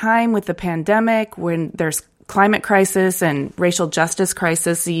weird time with the pandemic, when there's climate crisis and racial justice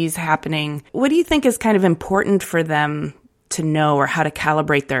crises happening. What do you think is kind of important for them to know, or how to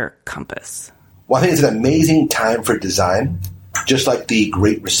calibrate their compass? Well, I think it's an amazing time for design, just like the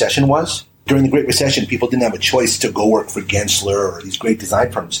Great Recession was. During the Great Recession, people didn't have a choice to go work for Gensler or these great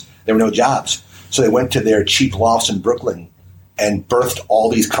design firms. There were no jobs. So they went to their cheap lofts in Brooklyn and birthed all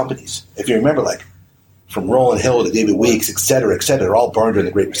these companies. If you remember, like from Roland Hill to David Weeks, et cetera, they're all burned during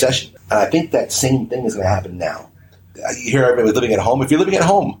the Great Recession. And I think that same thing is going to happen now. You hear everybody living at home. If you're living at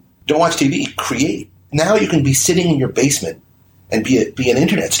home, don't watch TV, create. Now you can be sitting in your basement and be an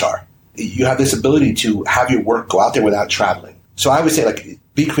internet star. You have this ability to have your work go out there without traveling. So I would say,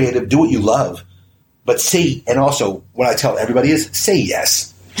 be creative, do what you love, but and also what I tell everybody is say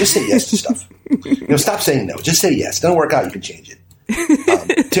yes. Just say yes to stuff. Stop saying no. Just say yes. Don't work out, you can change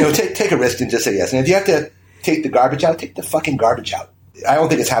it. Take a risk and just say yes. And if you have to take the garbage out, take the fucking garbage out. I don't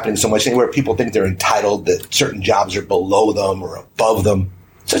think it's happening so much anywhere. People think they're entitled, that certain jobs are below them or above them.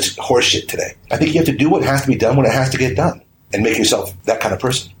 Such horseshit today. I think you have to do what has to be done when it has to get done and make yourself that kind of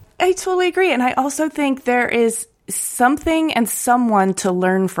person. I totally agree. And I also think there is something and someone to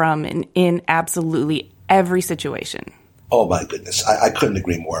learn from in absolutely every situation. Oh, my goodness. I couldn't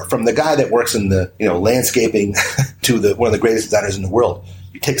agree more. From the guy that works in the landscaping to one of the greatest designers in the world,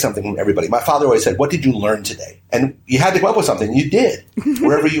 you take something from everybody. My father always said, what did you learn today? And you had to come up with something. You did,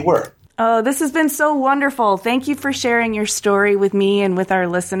 wherever you were. Oh, this has been so wonderful. Thank you for sharing your story with me and with our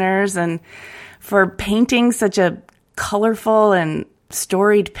listeners, and for painting such a colorful and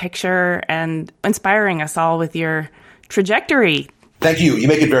storied picture and inspiring us all with your trajectory. Thank you. You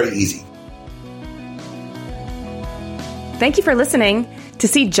make it very easy. Thank you for listening. To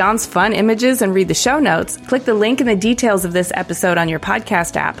see John's fun images and read the show notes, click the link in the details of this episode on your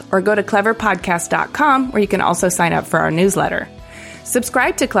podcast app, or go to cleverpodcast.com, where you can also sign up for our newsletter.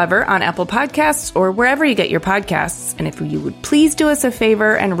 Subscribe to Clever on Apple Podcasts or wherever you get your podcasts. And if you would please do us a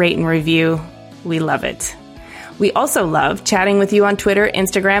favor and rate and review, we love it. We also love chatting with you on Twitter,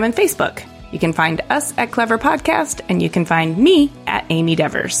 Instagram, and Facebook. You can find us at Clever Podcast, and you can find me at Amy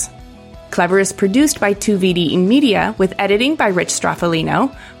Devers. Clever is produced by 2VD Media, with editing by Rich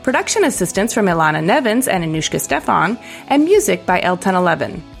Straffolino, production assistance from Ilana Nevins and Anushka Stefan, and music by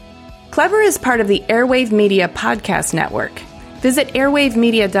El1011. Clever is part of the Airwave Media Podcast Network. Visit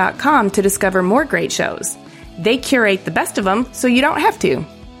airwavemedia.com to discover more great shows. They curate the best of them, so you don't have to.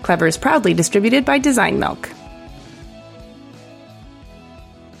 Clever is proudly distributed by Design Milk.